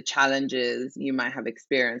some of the challenges you might have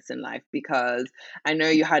experienced in life, because I know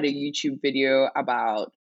you had a YouTube video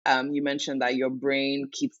about you mentioned that your brain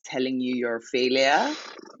keeps telling you you're a failure.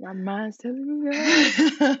 My mind's telling me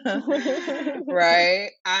that. Right?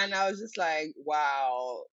 And I was just like,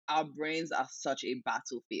 wow, our brains are such a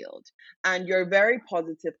battlefield. And you're a very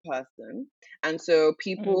positive person. And so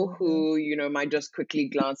people who, might just quickly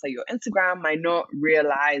glance at your Instagram might not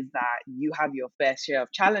realize that you have your fair share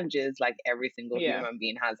of challenges, like every single Yeah. human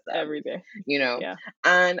being has them, Every day. Yeah.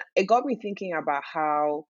 And it got me thinking about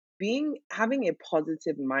how having a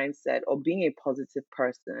positive mindset or being a positive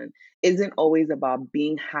person isn't always about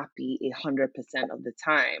being happy 100% of the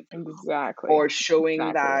time, Exactly. or showing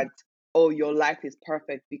that, oh, your life is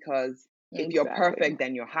perfect, because if you're perfect,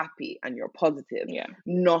 then you're happy and you're positive. Yeah.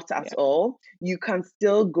 Not at all. You can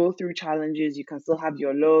still go through challenges, you can still have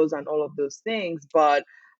your lows and all of those things, but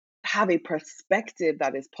have a perspective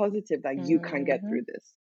that is positive, that you can get through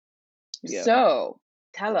this. Yeah. So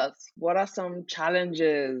tell us, what are some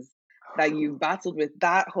challenges that you battled with?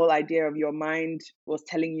 That whole idea of your mind was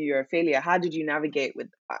telling you you're a failure. How did you navigate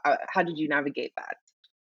that?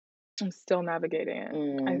 I'm still navigating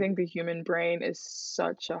it. I think the human brain is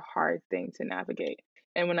such a hard thing to navigate.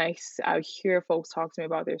 And when I hear folks talk to me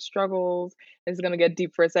about their struggles, it's gonna get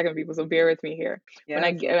deep for a second, people. So bear with me here. When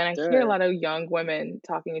I hear a lot of young women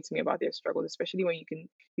talking to me about their struggles, especially when you can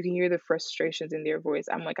hear the frustrations in their voice,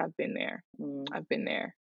 I'm like, I've been there. I've been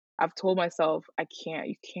there. I've told myself,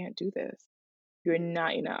 you can't do this. You're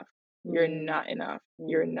not enough. You're not enough.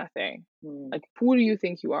 You're nothing. Like, who do you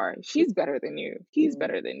think you are? She's better than you. He's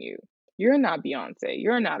better than you. You're not Beyonce.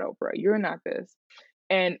 You're not Oprah. You're not this.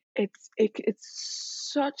 And it's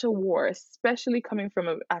such a war, especially coming from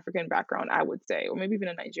an African background, I would say, or maybe even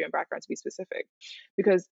a Nigerian background to be specific,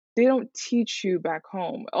 because they don't teach you back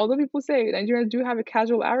home. Although people say Nigerians do have a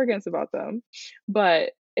casual arrogance about them,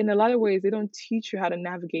 but in a lot of ways, they don't teach you how to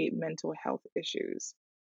navigate mental health issues.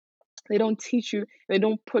 They don't teach you. They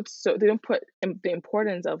don't put the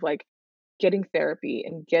importance of like getting therapy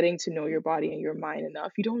and getting to know your body and your mind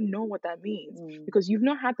enough. You don't know what that means because you've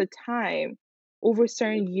not had the time over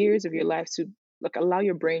certain years of your life to like allow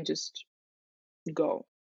your brain just go,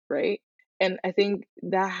 right? And I think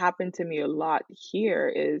that happened to me a lot here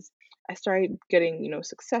is I started getting,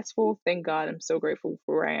 successful. Thank God, I'm so grateful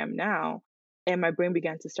for where I am now. And my brain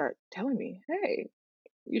began to start telling me, hey,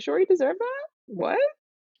 you sure you deserve that? What?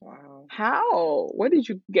 Wow. How? What did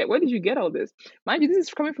you get? Where did you get all this? Mind you, this is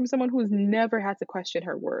coming from someone who's never had to question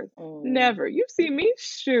her worth. Never. You've seen me?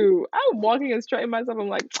 Shoot. I'm walking and strutting myself. I'm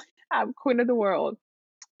like, I'm queen of the world.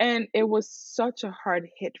 And it was such a hard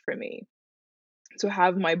hit for me to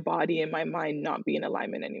have my body and my mind not be in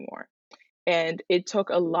alignment anymore. And it took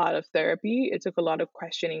a lot of therapy. It took a lot of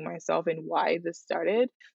questioning myself and why this started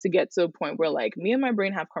to get to a point where like me and my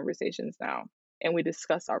brain have conversations now and we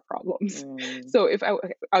discuss our problems. So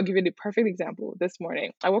I'll give you the perfect example. This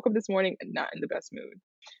morning, I woke up this morning not in the best mood.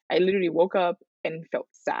 I literally woke up and felt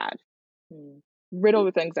sad, riddled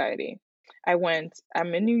with anxiety.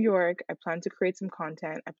 I'm in New York. I plan to create some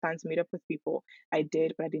content. I plan to meet up with people. I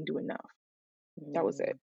did, but I didn't do enough. That was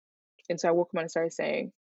it. And so I woke up and I started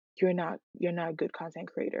saying, you're not a good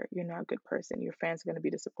content creator. You're not a good person. Your fans are going to be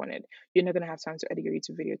disappointed. You're not going to have time to edit your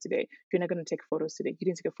YouTube video today. You're not going to take photos today. You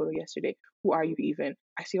didn't take a photo yesterday. Who are you even?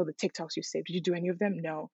 I see all the TikToks you saved. Did you do any of them?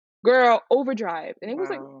 No. Girl, overdrive. And it was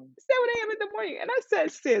like 7 a.m. in the morning. And I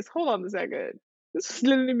said, sis, hold on a second. This is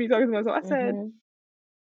literally me talking to myself. I said,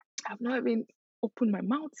 I've not even opened my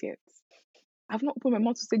mouth yet. I've not opened my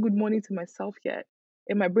mouth to say good morning to myself yet.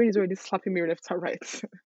 And my brain is already slapping me left and right.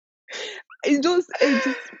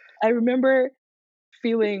 I remember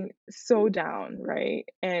feeling so down, right?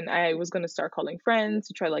 And I was gonna start calling friends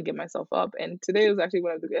to try to like get myself up. And today was actually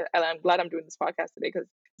one of the, and I'm glad I'm doing this podcast today because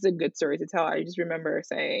it's a good story to tell. I just remember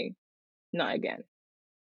saying, not again.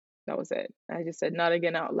 That was it. I just said, not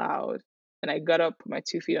again out loud. And I got up, put my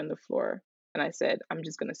 2 feet on the floor, and I said, I'm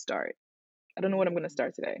just gonna start. I don't know what I'm gonna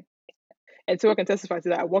start today. And so I can testify to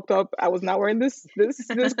that. I walked up, I was not wearing this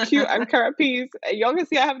cute Ankara piece. And y'all can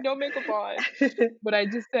see I have no makeup on. But I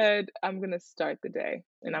just said, I'm going to start the day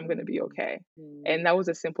and I'm going to be okay. And that was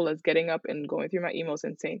as simple as getting up and going through my emails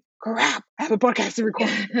and saying, crap, I have a podcast to record.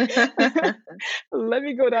 Let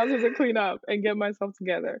me go downstairs and clean up and get myself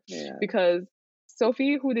together. Yeah. Because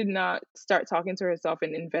Sophie, who did not start talking to herself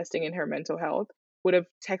and investing in her mental health, would have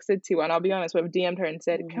texted Tiwa, and I'll be honest, would have DM'd her and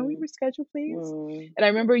said, can we reschedule, please? And I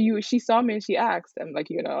remember she saw me and she asked, I'm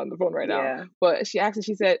like, you're not on the phone right now, but she asked and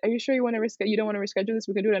she said, are you sure you don't want to reschedule this?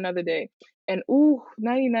 We can do it another day. And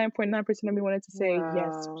 99.9% of me wanted to say,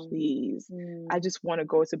 yes, please. I just want to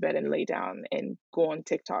go to bed and lay down and go on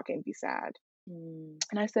TikTok and be sad.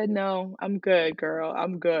 And I said, no, I'm good, girl.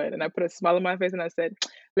 I'm good. And I put a smile on my face and I said,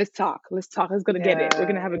 let's talk. Let's talk. Let's get it. We're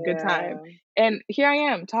going to have a good time. And here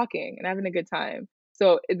I am talking and having a good time.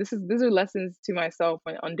 So these are lessons to myself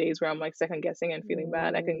on days where I'm like second guessing and feeling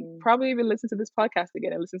bad. I can probably even listen to this podcast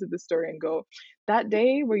again and listen to this story and go, that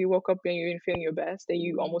day where you woke up and you're feeling your best and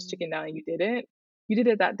you almost chickened out and you did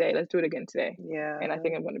it that day. Let's do it again today. And I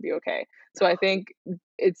think I'm going to be okay. So I think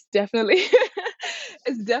it's definitely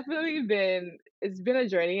it's been a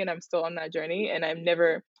journey and I'm still on that journey, and I'm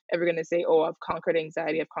never ever going to say, oh, I've conquered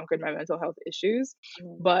anxiety, I've conquered my mental health issues.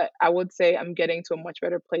 But I would say I'm getting to a much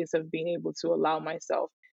better place of being able to allow myself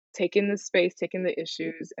take in the space, take in the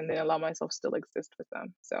issues, and then allow myself still exist with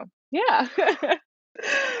them. So yeah.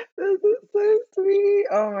 This is so sweet.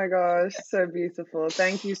 Oh my gosh, so beautiful.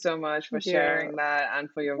 Thank you so much for sharing that and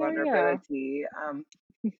for your vulnerability.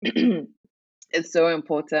 It's so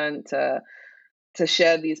important to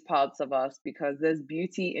share these parts of us because there's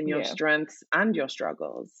beauty in your strengths and your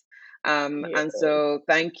struggles. And so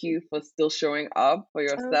thank you for still showing up for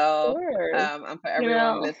yourself, and for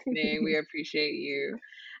everyone listening. We appreciate you.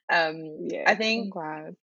 I think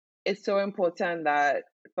it's so important that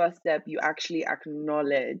first step, you actually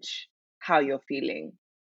acknowledge how you're feeling.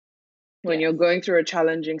 When you're going through a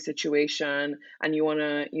challenging situation and you want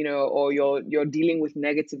to, or you're dealing with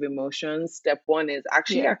negative emotions, step one is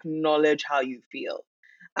actually acknowledge how you feel.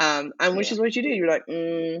 And which is what you do. You're like,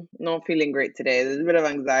 not feeling great today. There's a bit of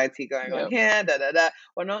anxiety going on here,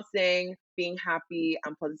 We're not saying being happy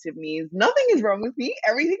and positive means nothing is wrong with me.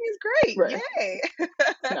 Everything is great. Yay.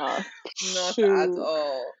 No. Not at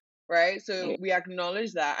all. Right? So we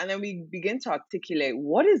acknowledge that and then we begin to articulate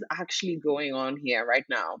what is actually going on here right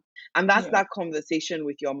now. And that's that conversation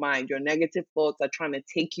with your mind. Your negative thoughts are trying to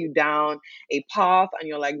take you down a path and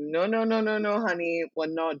you're like, no, honey, we're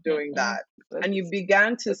not doing that. And you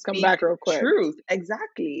began to speak come back real quick. Truth.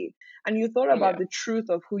 Exactly. And you thought about the truth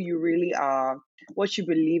of who you really are, what you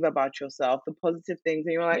believe about yourself, the positive things.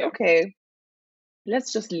 And you're like, okay,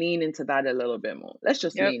 let's just lean into that a little bit more. Let's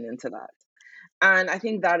just lean into that. And I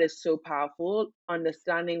think that is so powerful,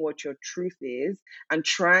 understanding what your truth is and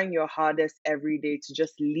trying your hardest every day to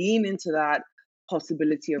just lean into that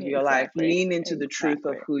possibility of your life, lean into the truth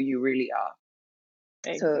of who you really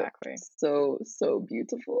are. Exactly. So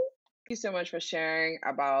beautiful. Thank you so much for sharing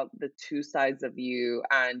about the two sides of you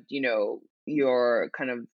and, your kind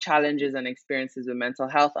of challenges and experiences with mental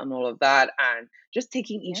health and all of that, and just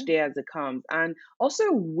taking each day as it comes and also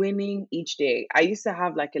winning each day. I used to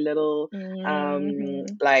have like a little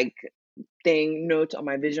like note on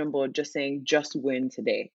my vision board just saying just win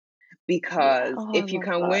today, because if you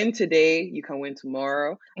can win today, you can win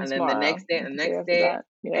tomorrow and then the next day and next day.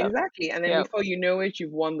 Exactly. And then before you know it,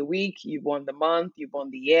 you've won the week, you've won the month, you've won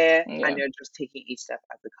the year, and you're just taking each step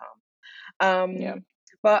as it comes.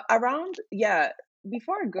 But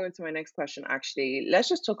before I go into my next question, actually, let's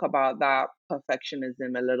just talk about that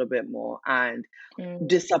perfectionism a little bit more and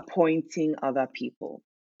disappointing other people.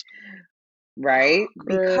 right?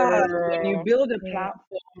 Because when you Girl. build a Mm,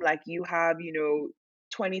 platform like you have,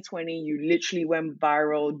 2020, you literally went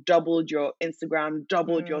viral, doubled your Instagram,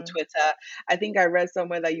 doubled your mm, Twitter. I think I read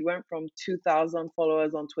somewhere that you went from 2,000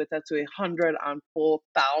 followers on Twitter to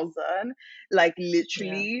 104,000, like yeah,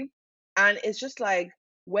 literally. And it's just like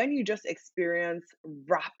when you just experience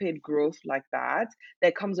rapid growth like that,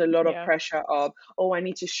 there comes a lot of yeah, pressure of, oh, I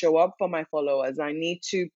need to show up for my followers. I need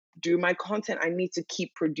to do my content. I need to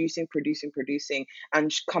keep producing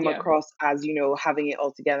and come yeah, across as, having it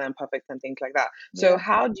all together and perfect and things like that. So yeah.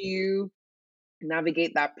 how do you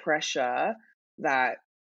navigate that pressure that,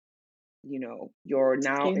 you're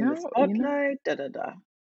now in the You know, spotlight, da da da.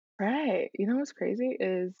 right. You know what's crazy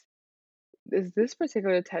is this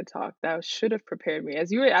particular TED Talk that should have prepared me.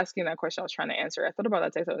 As you were asking that question, I was trying to answer. I thought about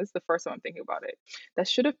that TED Talk. This is the first time I'm thinking about it. That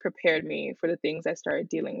should have prepared me for the things I started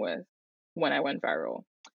dealing with when I went viral.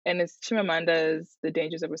 And it's Chimamanda's The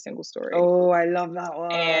Dangers of a Single Story. Oh, I love that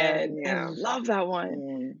And one. I Yeah. love that one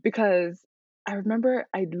Mm, because I remember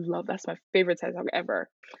that's my favorite TED Talk ever.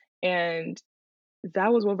 And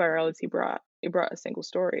that was what virality brought. It brought a single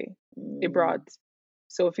story. It mm, brought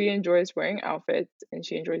Sophie enjoys wearing outfits and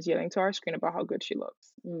she enjoys yelling to our screen about how good she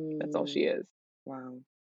looks. That's all she mm. is. Wow.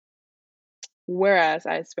 Whereas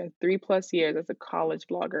I spent 3+ years as a college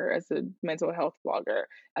blogger, as a mental health blogger,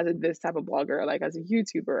 as a this type of blogger, like as a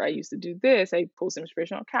YouTuber. I used to do this. I post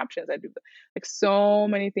inspirational captions. I do like so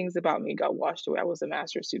many things about me got washed away. I was a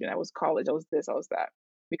master's student. I was college. I was this. I was that.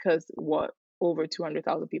 Because what over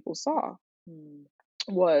 200,000 people saw Mm,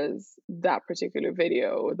 was that particular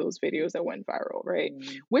video or those videos that went viral, right?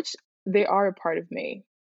 mm, Which they are a part of me,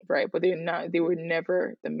 right? But they were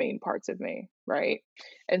never the main parts of me, right?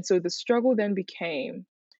 And so the struggle then became,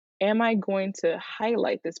 am I going to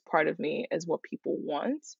highlight this part of me as what people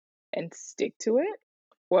want and stick to it?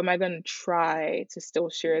 Or am I going to try to still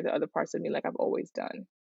share the other parts of me like I've always done?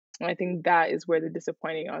 And I think that is where the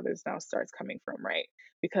disappointing others now starts coming from, right?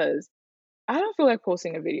 Because I don't feel like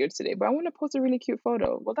posting a video today, but I want to post a really cute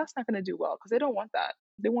photo. Well, that's not going to do well because they don't want that.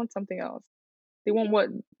 They want something else. They want what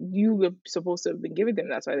you were supposed to have been giving them.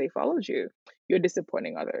 That's why they followed you. You're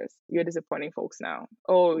disappointing others. You're disappointing folks now.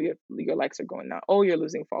 Oh, your likes are going down. Oh, you're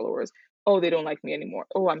losing followers. Oh, they don't like me anymore.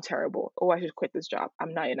 Oh, I'm terrible. Oh, I should quit this job.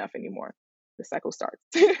 I'm not enough anymore. The cycle starts.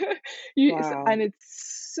 And wow.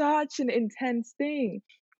 it's such an intense thing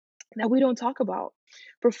that we don't talk about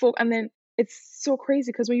for folk. And then it's so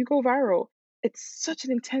crazy because when you go viral, it's such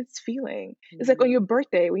an intense feeling. It's like on Mm, your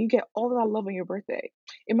birthday when you get all that love on your birthday.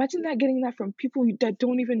 Imagine that, getting that from people that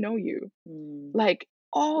don't even know you. mm, Like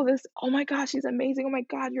all this, oh my God, she's amazing. Oh my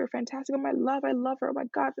God, you're fantastic. Oh my love, I love her. Oh my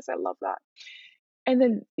God, this, I love that. And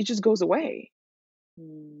then it just goes away.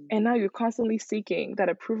 mm, And now you're constantly seeking that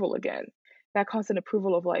approval again. That constant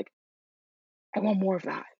approval of like, I want more of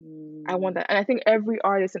that. I want mm, that. And I think every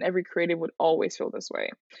artist and every creative would always feel this way.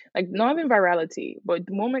 Like, not even virality, but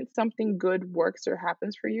the moment something good works or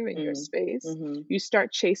happens for you in your mm, space, mhm, you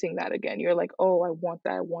start chasing that again. You're like, oh, I want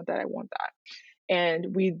that. I want that. I want that.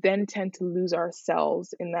 And we then tend to lose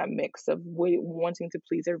ourselves in that mix of wanting to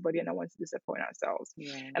please everybody and not wanting to disappoint ourselves.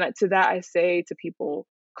 yeah. And to that, I say to people,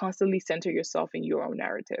 constantly center yourself in your own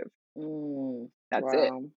narrative. Mm, That's it.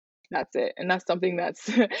 wow. That's it. And that's something that's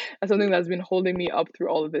something that's been holding me up through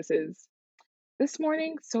all of this is this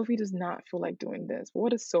morning, Sophie does not feel like doing this.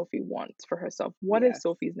 What does Sophie want for herself? What is Yes.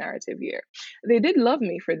 Sophie's narrative here? They did love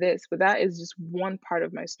me for this, but that is just one part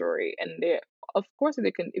of my story. And they, of course, if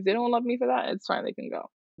they don't love me for that, it's fine. They can go.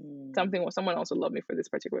 Mm, Someone else would love me for this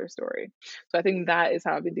particular story. So I think that is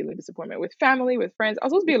how I've been dealing with disappointment with family, with friends. I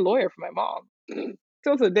was supposed to be a lawyer for my mom.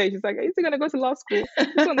 Till today, she's like, "Are you still gonna go to law school?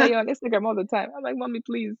 This one that you're on Instagram all the time." I'm like, "Mommy,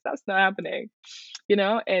 please, that's not happening."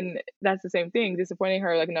 And that's the same thing, disappointing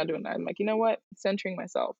her, like not doing that. I'm like, you know what? Centering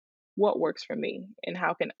myself. What works for me, and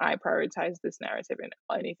how can I prioritize this narrative in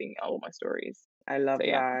anything, all of my stories? I So love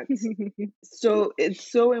yeah. that. So it's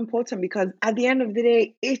so important because at the end of the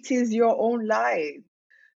day, it is your own life.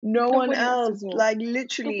 No one Nobody else, else's will. like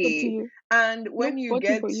Nobody. literally. And when you Nobody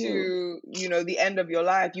get but you. to, the end of your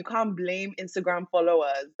life, you can't blame Instagram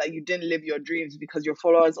followers that you didn't live your dreams because your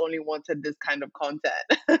followers only wanted this kind of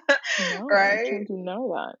content. No, Right? don't you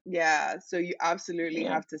know that? Yeah, so you absolutely Yeah.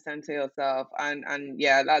 have to center yourself, and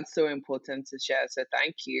yeah, that's so important to share. So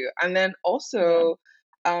thank you. And then Yeah. also,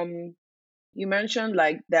 um you mentioned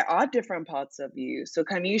like there are different parts of you. So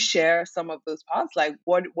can you share some of those parts? Like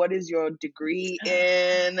what is your degree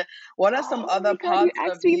in? What are some Oh my other God, you parts of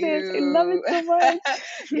asked me this. I love it you? so much.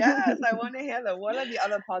 Yes, I want to hear that. What are the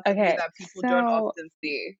other parts of you Okay, that people don't so often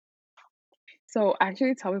see? I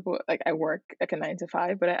actually tell people like I work like a 9 to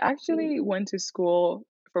 5, but I actually went to school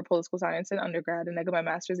for political science in undergrad, and I got my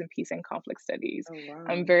master's in peace and conflict studies. Oh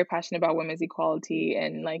I'm wow. very passionate about women's equality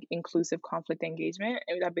and like inclusive conflict engagement,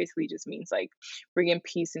 and that basically just means like bringing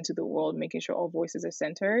peace into the world, making sure all voices are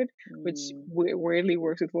centered, which Mm. weirdly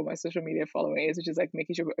works with what my social media following is, which is like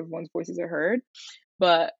making sure everyone's voices are heard.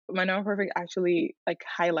 But my nonprofit actually like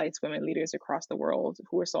highlights women leaders across the world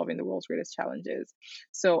who are solving the world's greatest challenges.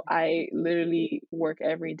 So I literally work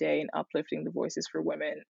every day in uplifting the voices for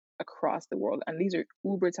women across the world, and these are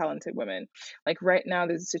uber talented women. Like right now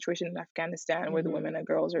there's a situation in Afghanistan where the Mm-hmm. women and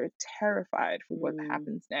girls are terrified for what Mm.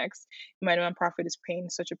 happens next. My nonprofit is playing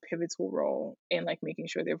such a pivotal role in like making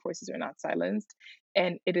sure their voices are not silenced,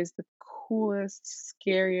 and it is the coolest,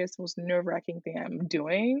 scariest, most nerve-wracking thing I'm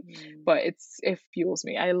doing, Mm. but it fuels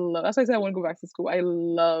me. I love, that's why I said I want to go back to school. I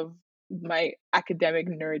love my academic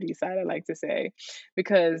nerdy side, I like to say,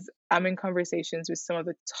 because I'm in conversations with some of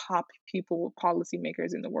the top people,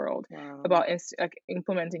 policymakers in the world Wow. about like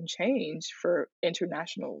implementing change for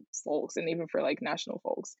international folks and even for like national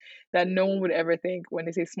folks that no one would ever think when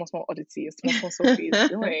they say small small oddity, small small Sophie is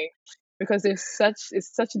doing, because it's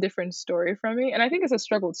such a different story from me, and I think it's a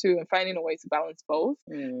struggle too, and finding a way to balance both,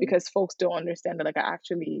 Mm. because folks don't understand that like I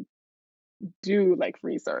actually do like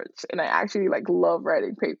research and I actually like love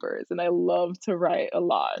writing papers and I love to write a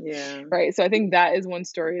lot, Yeah. right? So I think that is one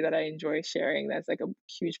story that I enjoy sharing. That's like a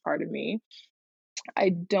huge part of me. I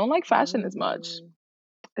don't like fashion as much. Mm.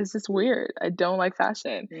 It's just weird. I don't like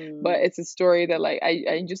fashion, but Mm. it's a story that like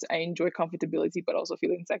I enjoy comfortability, but also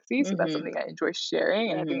feeling sexy. So that's Mm-hmm. something I enjoy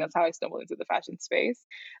sharing, and I think Mm-hmm. that's how I stumbled into the fashion space.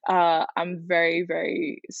 I'm very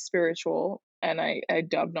very spiritual, and I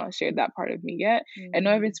have not shared that part of me yet. And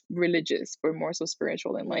not if Mm. it's religious, but more so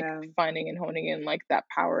spiritual and like Yeah. finding and honing in like that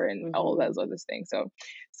power and all Mm-hmm. those other things.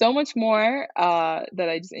 So much more that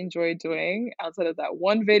I just enjoy doing outside of that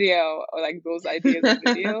one video or like those ideas and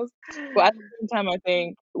videos. But at the same time, I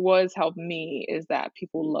think what's helped me is that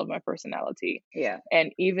people love my personality. Yeah.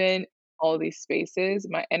 And even all these spaces,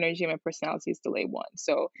 my energy and my personality is still A1.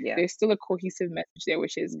 So Yeah. there's still a cohesive message there,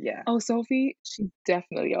 which is, Yeah. oh, Sophie, she's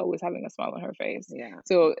definitely always having a smile on her face. Yeah.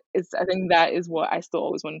 So I think that is what I still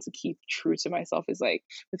always wanted to keep true to myself, is like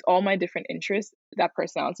with all my different interests, that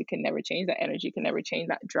personality can never change, that energy can never change,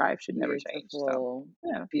 that drive should never change. So Beautiful.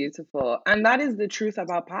 yeah. Beautiful. And that is the truth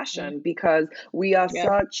about Mm. passion, because we are Yeah.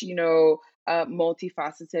 such,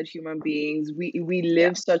 multifaceted human beings. We Yeah.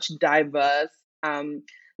 live such diverse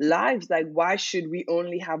lives. Like, why should we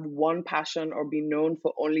only have one passion or be known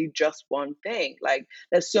for only just one thing? Like,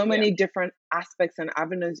 there's so Yeah. many different aspects and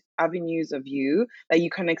avenues of you that you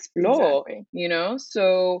can explore, Exactly.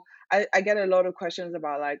 So I get a lot of questions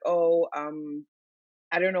about like, oh,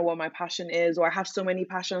 I don't know what my passion is, or I have so many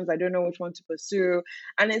passions, I don't know which one to pursue.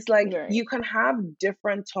 And it's like Right. you can have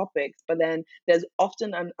different topics, but then there's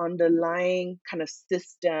often an underlying kind of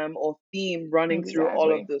system or theme running through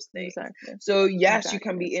all of Exactly. those things. Exactly. So, yes, you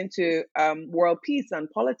can Exactly. be into world peace and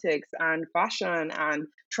politics and fashion and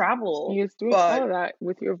travel, You're doing all but of that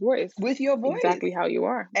with your voice, with your voice. exactly how you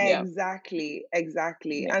are. Yeah. Exactly,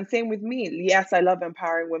 exactly. Yeah. And same with me. Yes, I love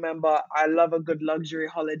empowering women, but I love a good luxury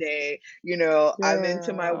holiday. I'm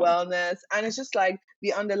into my Girl. wellness. And it's just like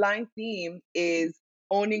the underlying theme is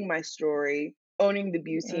owning my story, owning the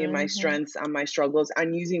beauty in my Mm-hmm. strengths and my struggles,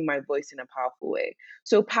 and using my voice in a powerful way.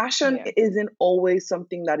 So, passion Yeah. isn't always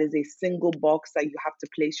something that is a single box that you have to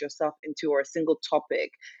place yourself into, or a single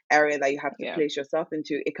topic area that you have to Yeah. place yourself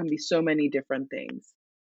into. It can be so many different things.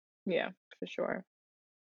 Yeah. For sure.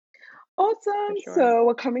 For Awesome. sure. So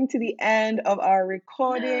we're coming to the end of our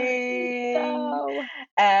recording. No.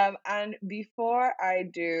 And before I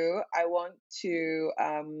do, I want to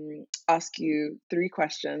ask you three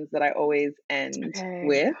questions that I always end Okay.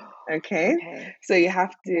 with. Okay. Okay. So you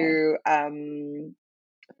have Okay. to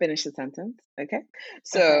finish the sentence. Okay.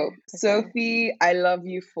 So, Okay. Okay. Sophie, I love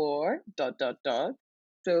you for dot dot dot.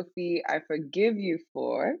 Sophie, I forgive you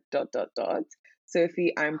for dot dot dot.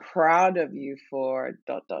 Sophie, I'm proud of you for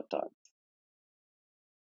dot dot dot.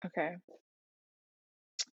 Okay.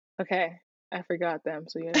 Okay. I forgot them,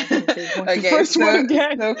 so you're gonna have to say the Okay, first one so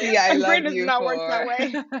again. Sophie, I My love brain does you not work that for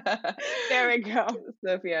way. There we go.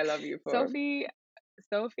 Sophie, I love you for. Sophie,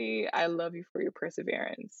 Sophie, I love you for your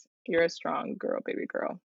perseverance. You're a strong girl, baby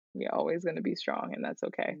girl. You're always gonna be strong, and that's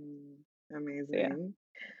okay. Mm, So yeah, amazing.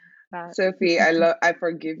 that. Sophie, I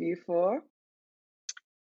forgive you for.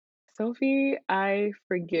 Sophie, I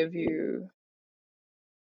forgive you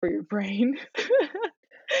for your brain.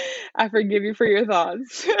 I forgive you for your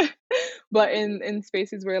thoughts. But in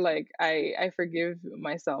spaces where like I forgive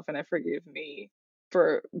myself and I forgive me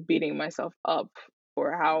for beating myself up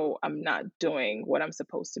for how I'm not doing what I'm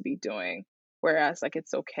supposed to be doing. Whereas like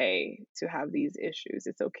it's okay to have these issues.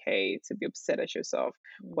 It's okay to be upset at yourself,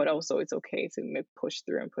 but Mm, also it's okay to push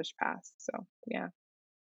through and push past. So yeah.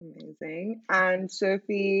 amazing. And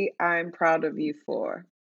Sophie, I'm proud of you for.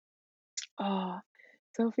 Oh,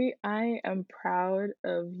 Sophie, I am proud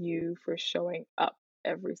of you for showing up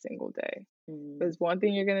every single day. Mm, There's one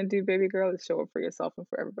thing you're gonna do, baby girl, is show up for yourself and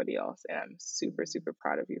for everybody else. And I'm super, mm. super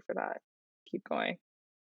proud of you for that. Keep going.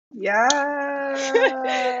 Yes.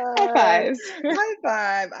 High fives. High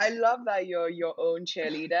five. I love that you're your own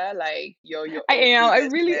cheerleader, like you're your I own am. I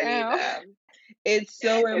biggest really am. cheerleader. It's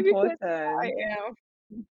so If you can't, I important. am.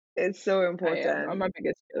 It's so I am. I'm important. my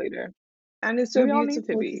biggest cheerleader. And it's so We all need to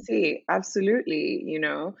beautiful to be. see. Absolutely, you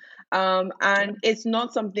know. Yeah. And it's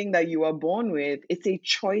not something that you are born with. It's a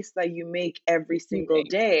choice that you make every You single make.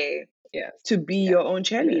 day Yes. to be Yes. your own It is.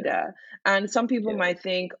 cheerleader. And some people It is. might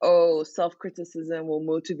think, oh, self-criticism will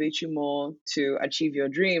motivate you more to achieve your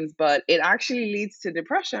dreams, but it actually leads to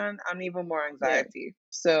depression and even more Yeah. anxiety.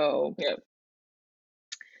 So Yeah.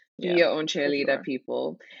 be Yeah. your own For cheerleader, sure.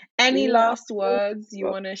 people. Any Be your last own words you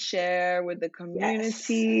book. want to share with the Yes.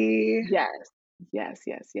 community? Yes. Yes,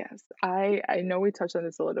 yes, yes. I know we touched on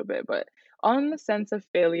this a little bit, but on the sense of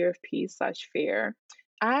failure of peace slash fear,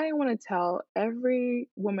 I want to tell every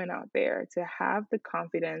woman out there to have the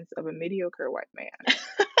confidence of a mediocre white man.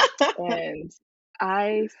 And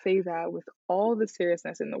I say that with all the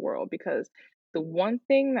seriousness in the world because the one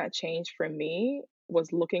thing that changed for me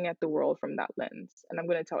was looking at the world from that lens. And I'm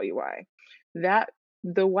going to tell you why. That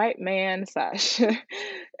the white man slash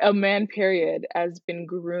a man period has been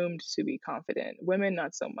groomed to be confident. Women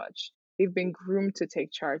not so much. They've been groomed to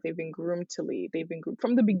take charge. They've been groomed to lead. They've been groomed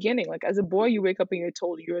from the beginning. Like as a boy, you wake up and you're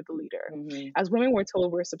told you're the leader. Mhm. As women, we're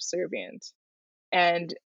told we're subservient.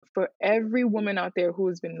 And for every woman out there who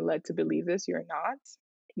has been led to believe this, you're not.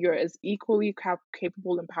 You're as equally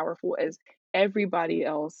capable and powerful as everybody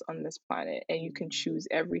else on this planet, and you can Mm. choose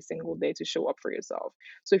every single day to show up for yourself.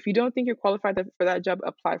 So if you don't think you're qualified for that job,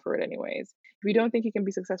 apply for it anyways. If you don't think you can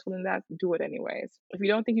be successful in that, do it anyways. If you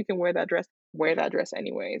don't think you can wear that dress, wear that dress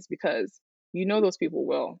anyways, because you know those people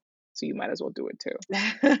will. So you might as well do it too.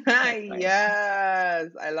 That's fine. Yes,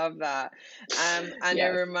 I love that. And it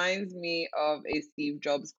Yes. reminds me of a Steve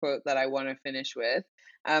Jobs quote that I want to finish with.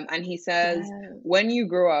 And he says, Yes. when you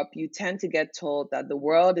grow up, you tend to get told that the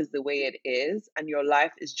world is the way it is, and your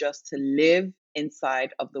life is just to live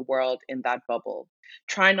inside of the world in that bubble.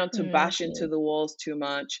 Try not to bash into Hmm. the walls too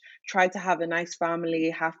much. Try to have a nice family,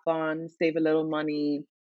 have fun, save a little money.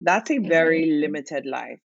 That's a very Hmm. limited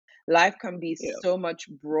life. Life can be Yeah. so much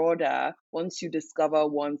broader once you discover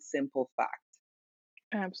one simple fact.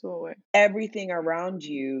 Absolutely. Everything around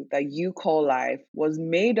you that you call life was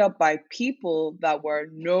made up by people that were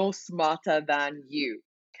no smarter than you.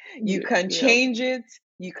 You Yeah. can Yep. change it,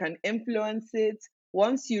 you can influence it.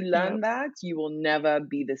 Once you Yep. learn that, you will never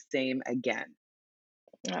be the same again.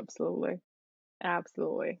 Absolutely.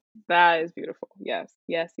 Absolutely. That is beautiful. Yes.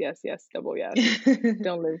 Yes. Yes. Yes. Double yes.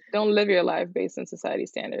 Don't live your life based on society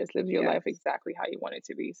standards. Live your Yes, life exactly how you want it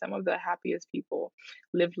to be. Some of the happiest people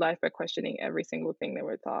live life by questioning every single thing they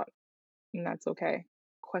were taught. And that's okay.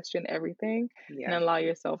 Question everything and yes, allow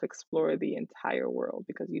yourself explore the entire world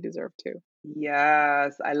because you deserve to.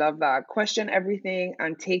 yes. I love that. Question everything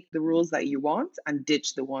and take the rules that you want and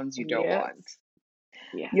ditch the ones you don't Yes. want.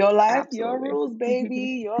 Yes. Your life, your Absolutely. rules,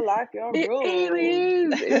 baby. Your life, your It really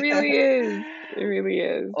rules. is. It really is. It really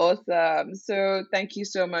is. Awesome. So, thank you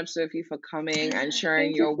so much, Sophie, for coming and sharing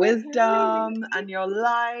Thank you your for having wisdom me. and your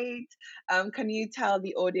light. Can you tell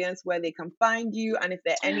the audience where they can find you and if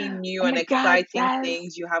there are any new Oh and my God, exciting yes.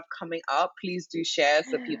 things you have coming up? Please do share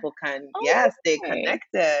so people can, Oh, yeah, stay okay.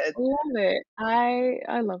 connected. Love it.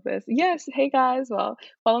 I love this. Yes. Hey guys. Well,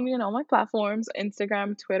 follow me on all my platforms: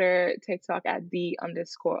 Instagram, Twitter, TikTok at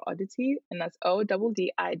 @the_oddity, and that's ODDITTY.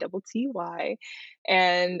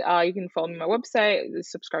 And you can follow me on my website,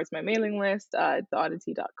 subscribe to my mailing list,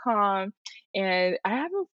 theoddity.com. And I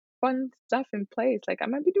have a fun stuff in place. Like I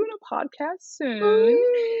might be doing a podcast soon.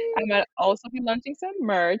 I Ooh. might also be launching some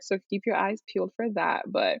merch, so keep your eyes peeled for that.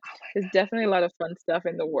 But there's definitely a lot of fun stuff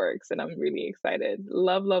in the works, and I'm really excited.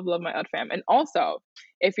 Love, love, love my Odd Fam. And also,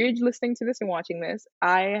 if you're listening to this and watching this,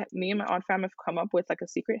 me and my Odd Fam have come up with like a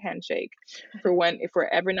secret handshake for when, if we're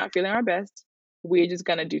ever not feeling our best, we're just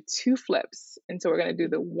gonna do two flips. And so we're gonna do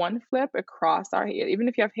the one flip across our hair, even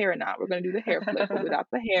if you have hair or not, we're gonna do the hair flip, but without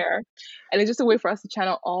the hair. And it's just a way for us to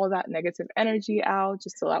channel all that negative energy out,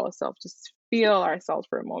 just to allow ourselves just feel ourselves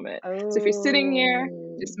for a moment. So if you're sitting here,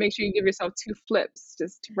 just Oh, make sure you give yourself 2 flips,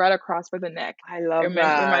 just right across for the neck. I love Remind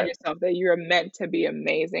that. yourself that you're meant to be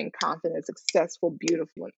amazing, confident, successful,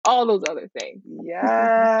 beautiful, and all those other things.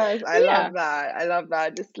 Yes, I But love yeah, that. I love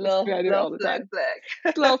that. Just I do it little all the flick time.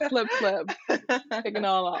 flick. Slow flip, take it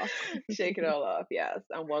all off. Shake it all off, yes,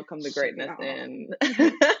 and welcome the Shake it greatness all off. in. Yeah.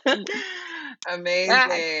 Ah,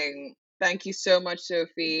 Amazing. Thank you so much,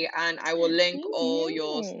 Sophie. And I will link thank all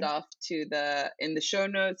your you. stuff to the in the show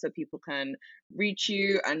notes so people can reach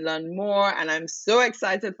you and learn more. And I'm so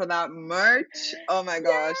excited for that merch. Oh my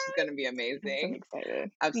gosh, it's Yeah, gonna be I'm so amazing.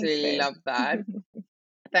 excited. Thanks, Absolutely babe. love that.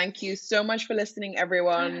 Thank you so much for listening,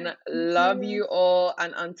 everyone. Thank Love you. you all.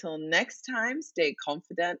 And until next time, stay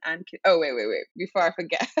confident and. Oh, wait. Before I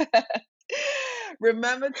forget,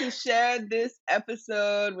 remember to share this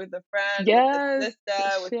episode with a friend, with a Yes,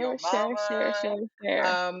 sister, with your share, share, share, mama. share,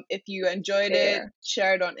 share, If you enjoyed it, share.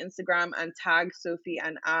 share it on Instagram and tag Sophie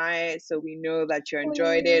and I so we know that you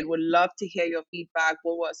enjoyed Please. it. Would love to hear your feedback.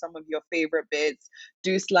 What were some of your favorite bits?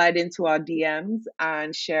 Do slide into our DMs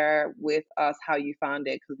and share with us how you found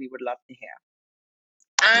it because we would love to hear.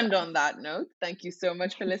 And Yes. on that note, thank you so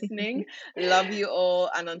much for listening. Love you all.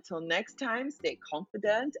 And until next time, stay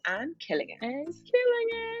confident and killing it. And killing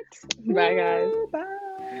it. Bye, guys. Woo, bye.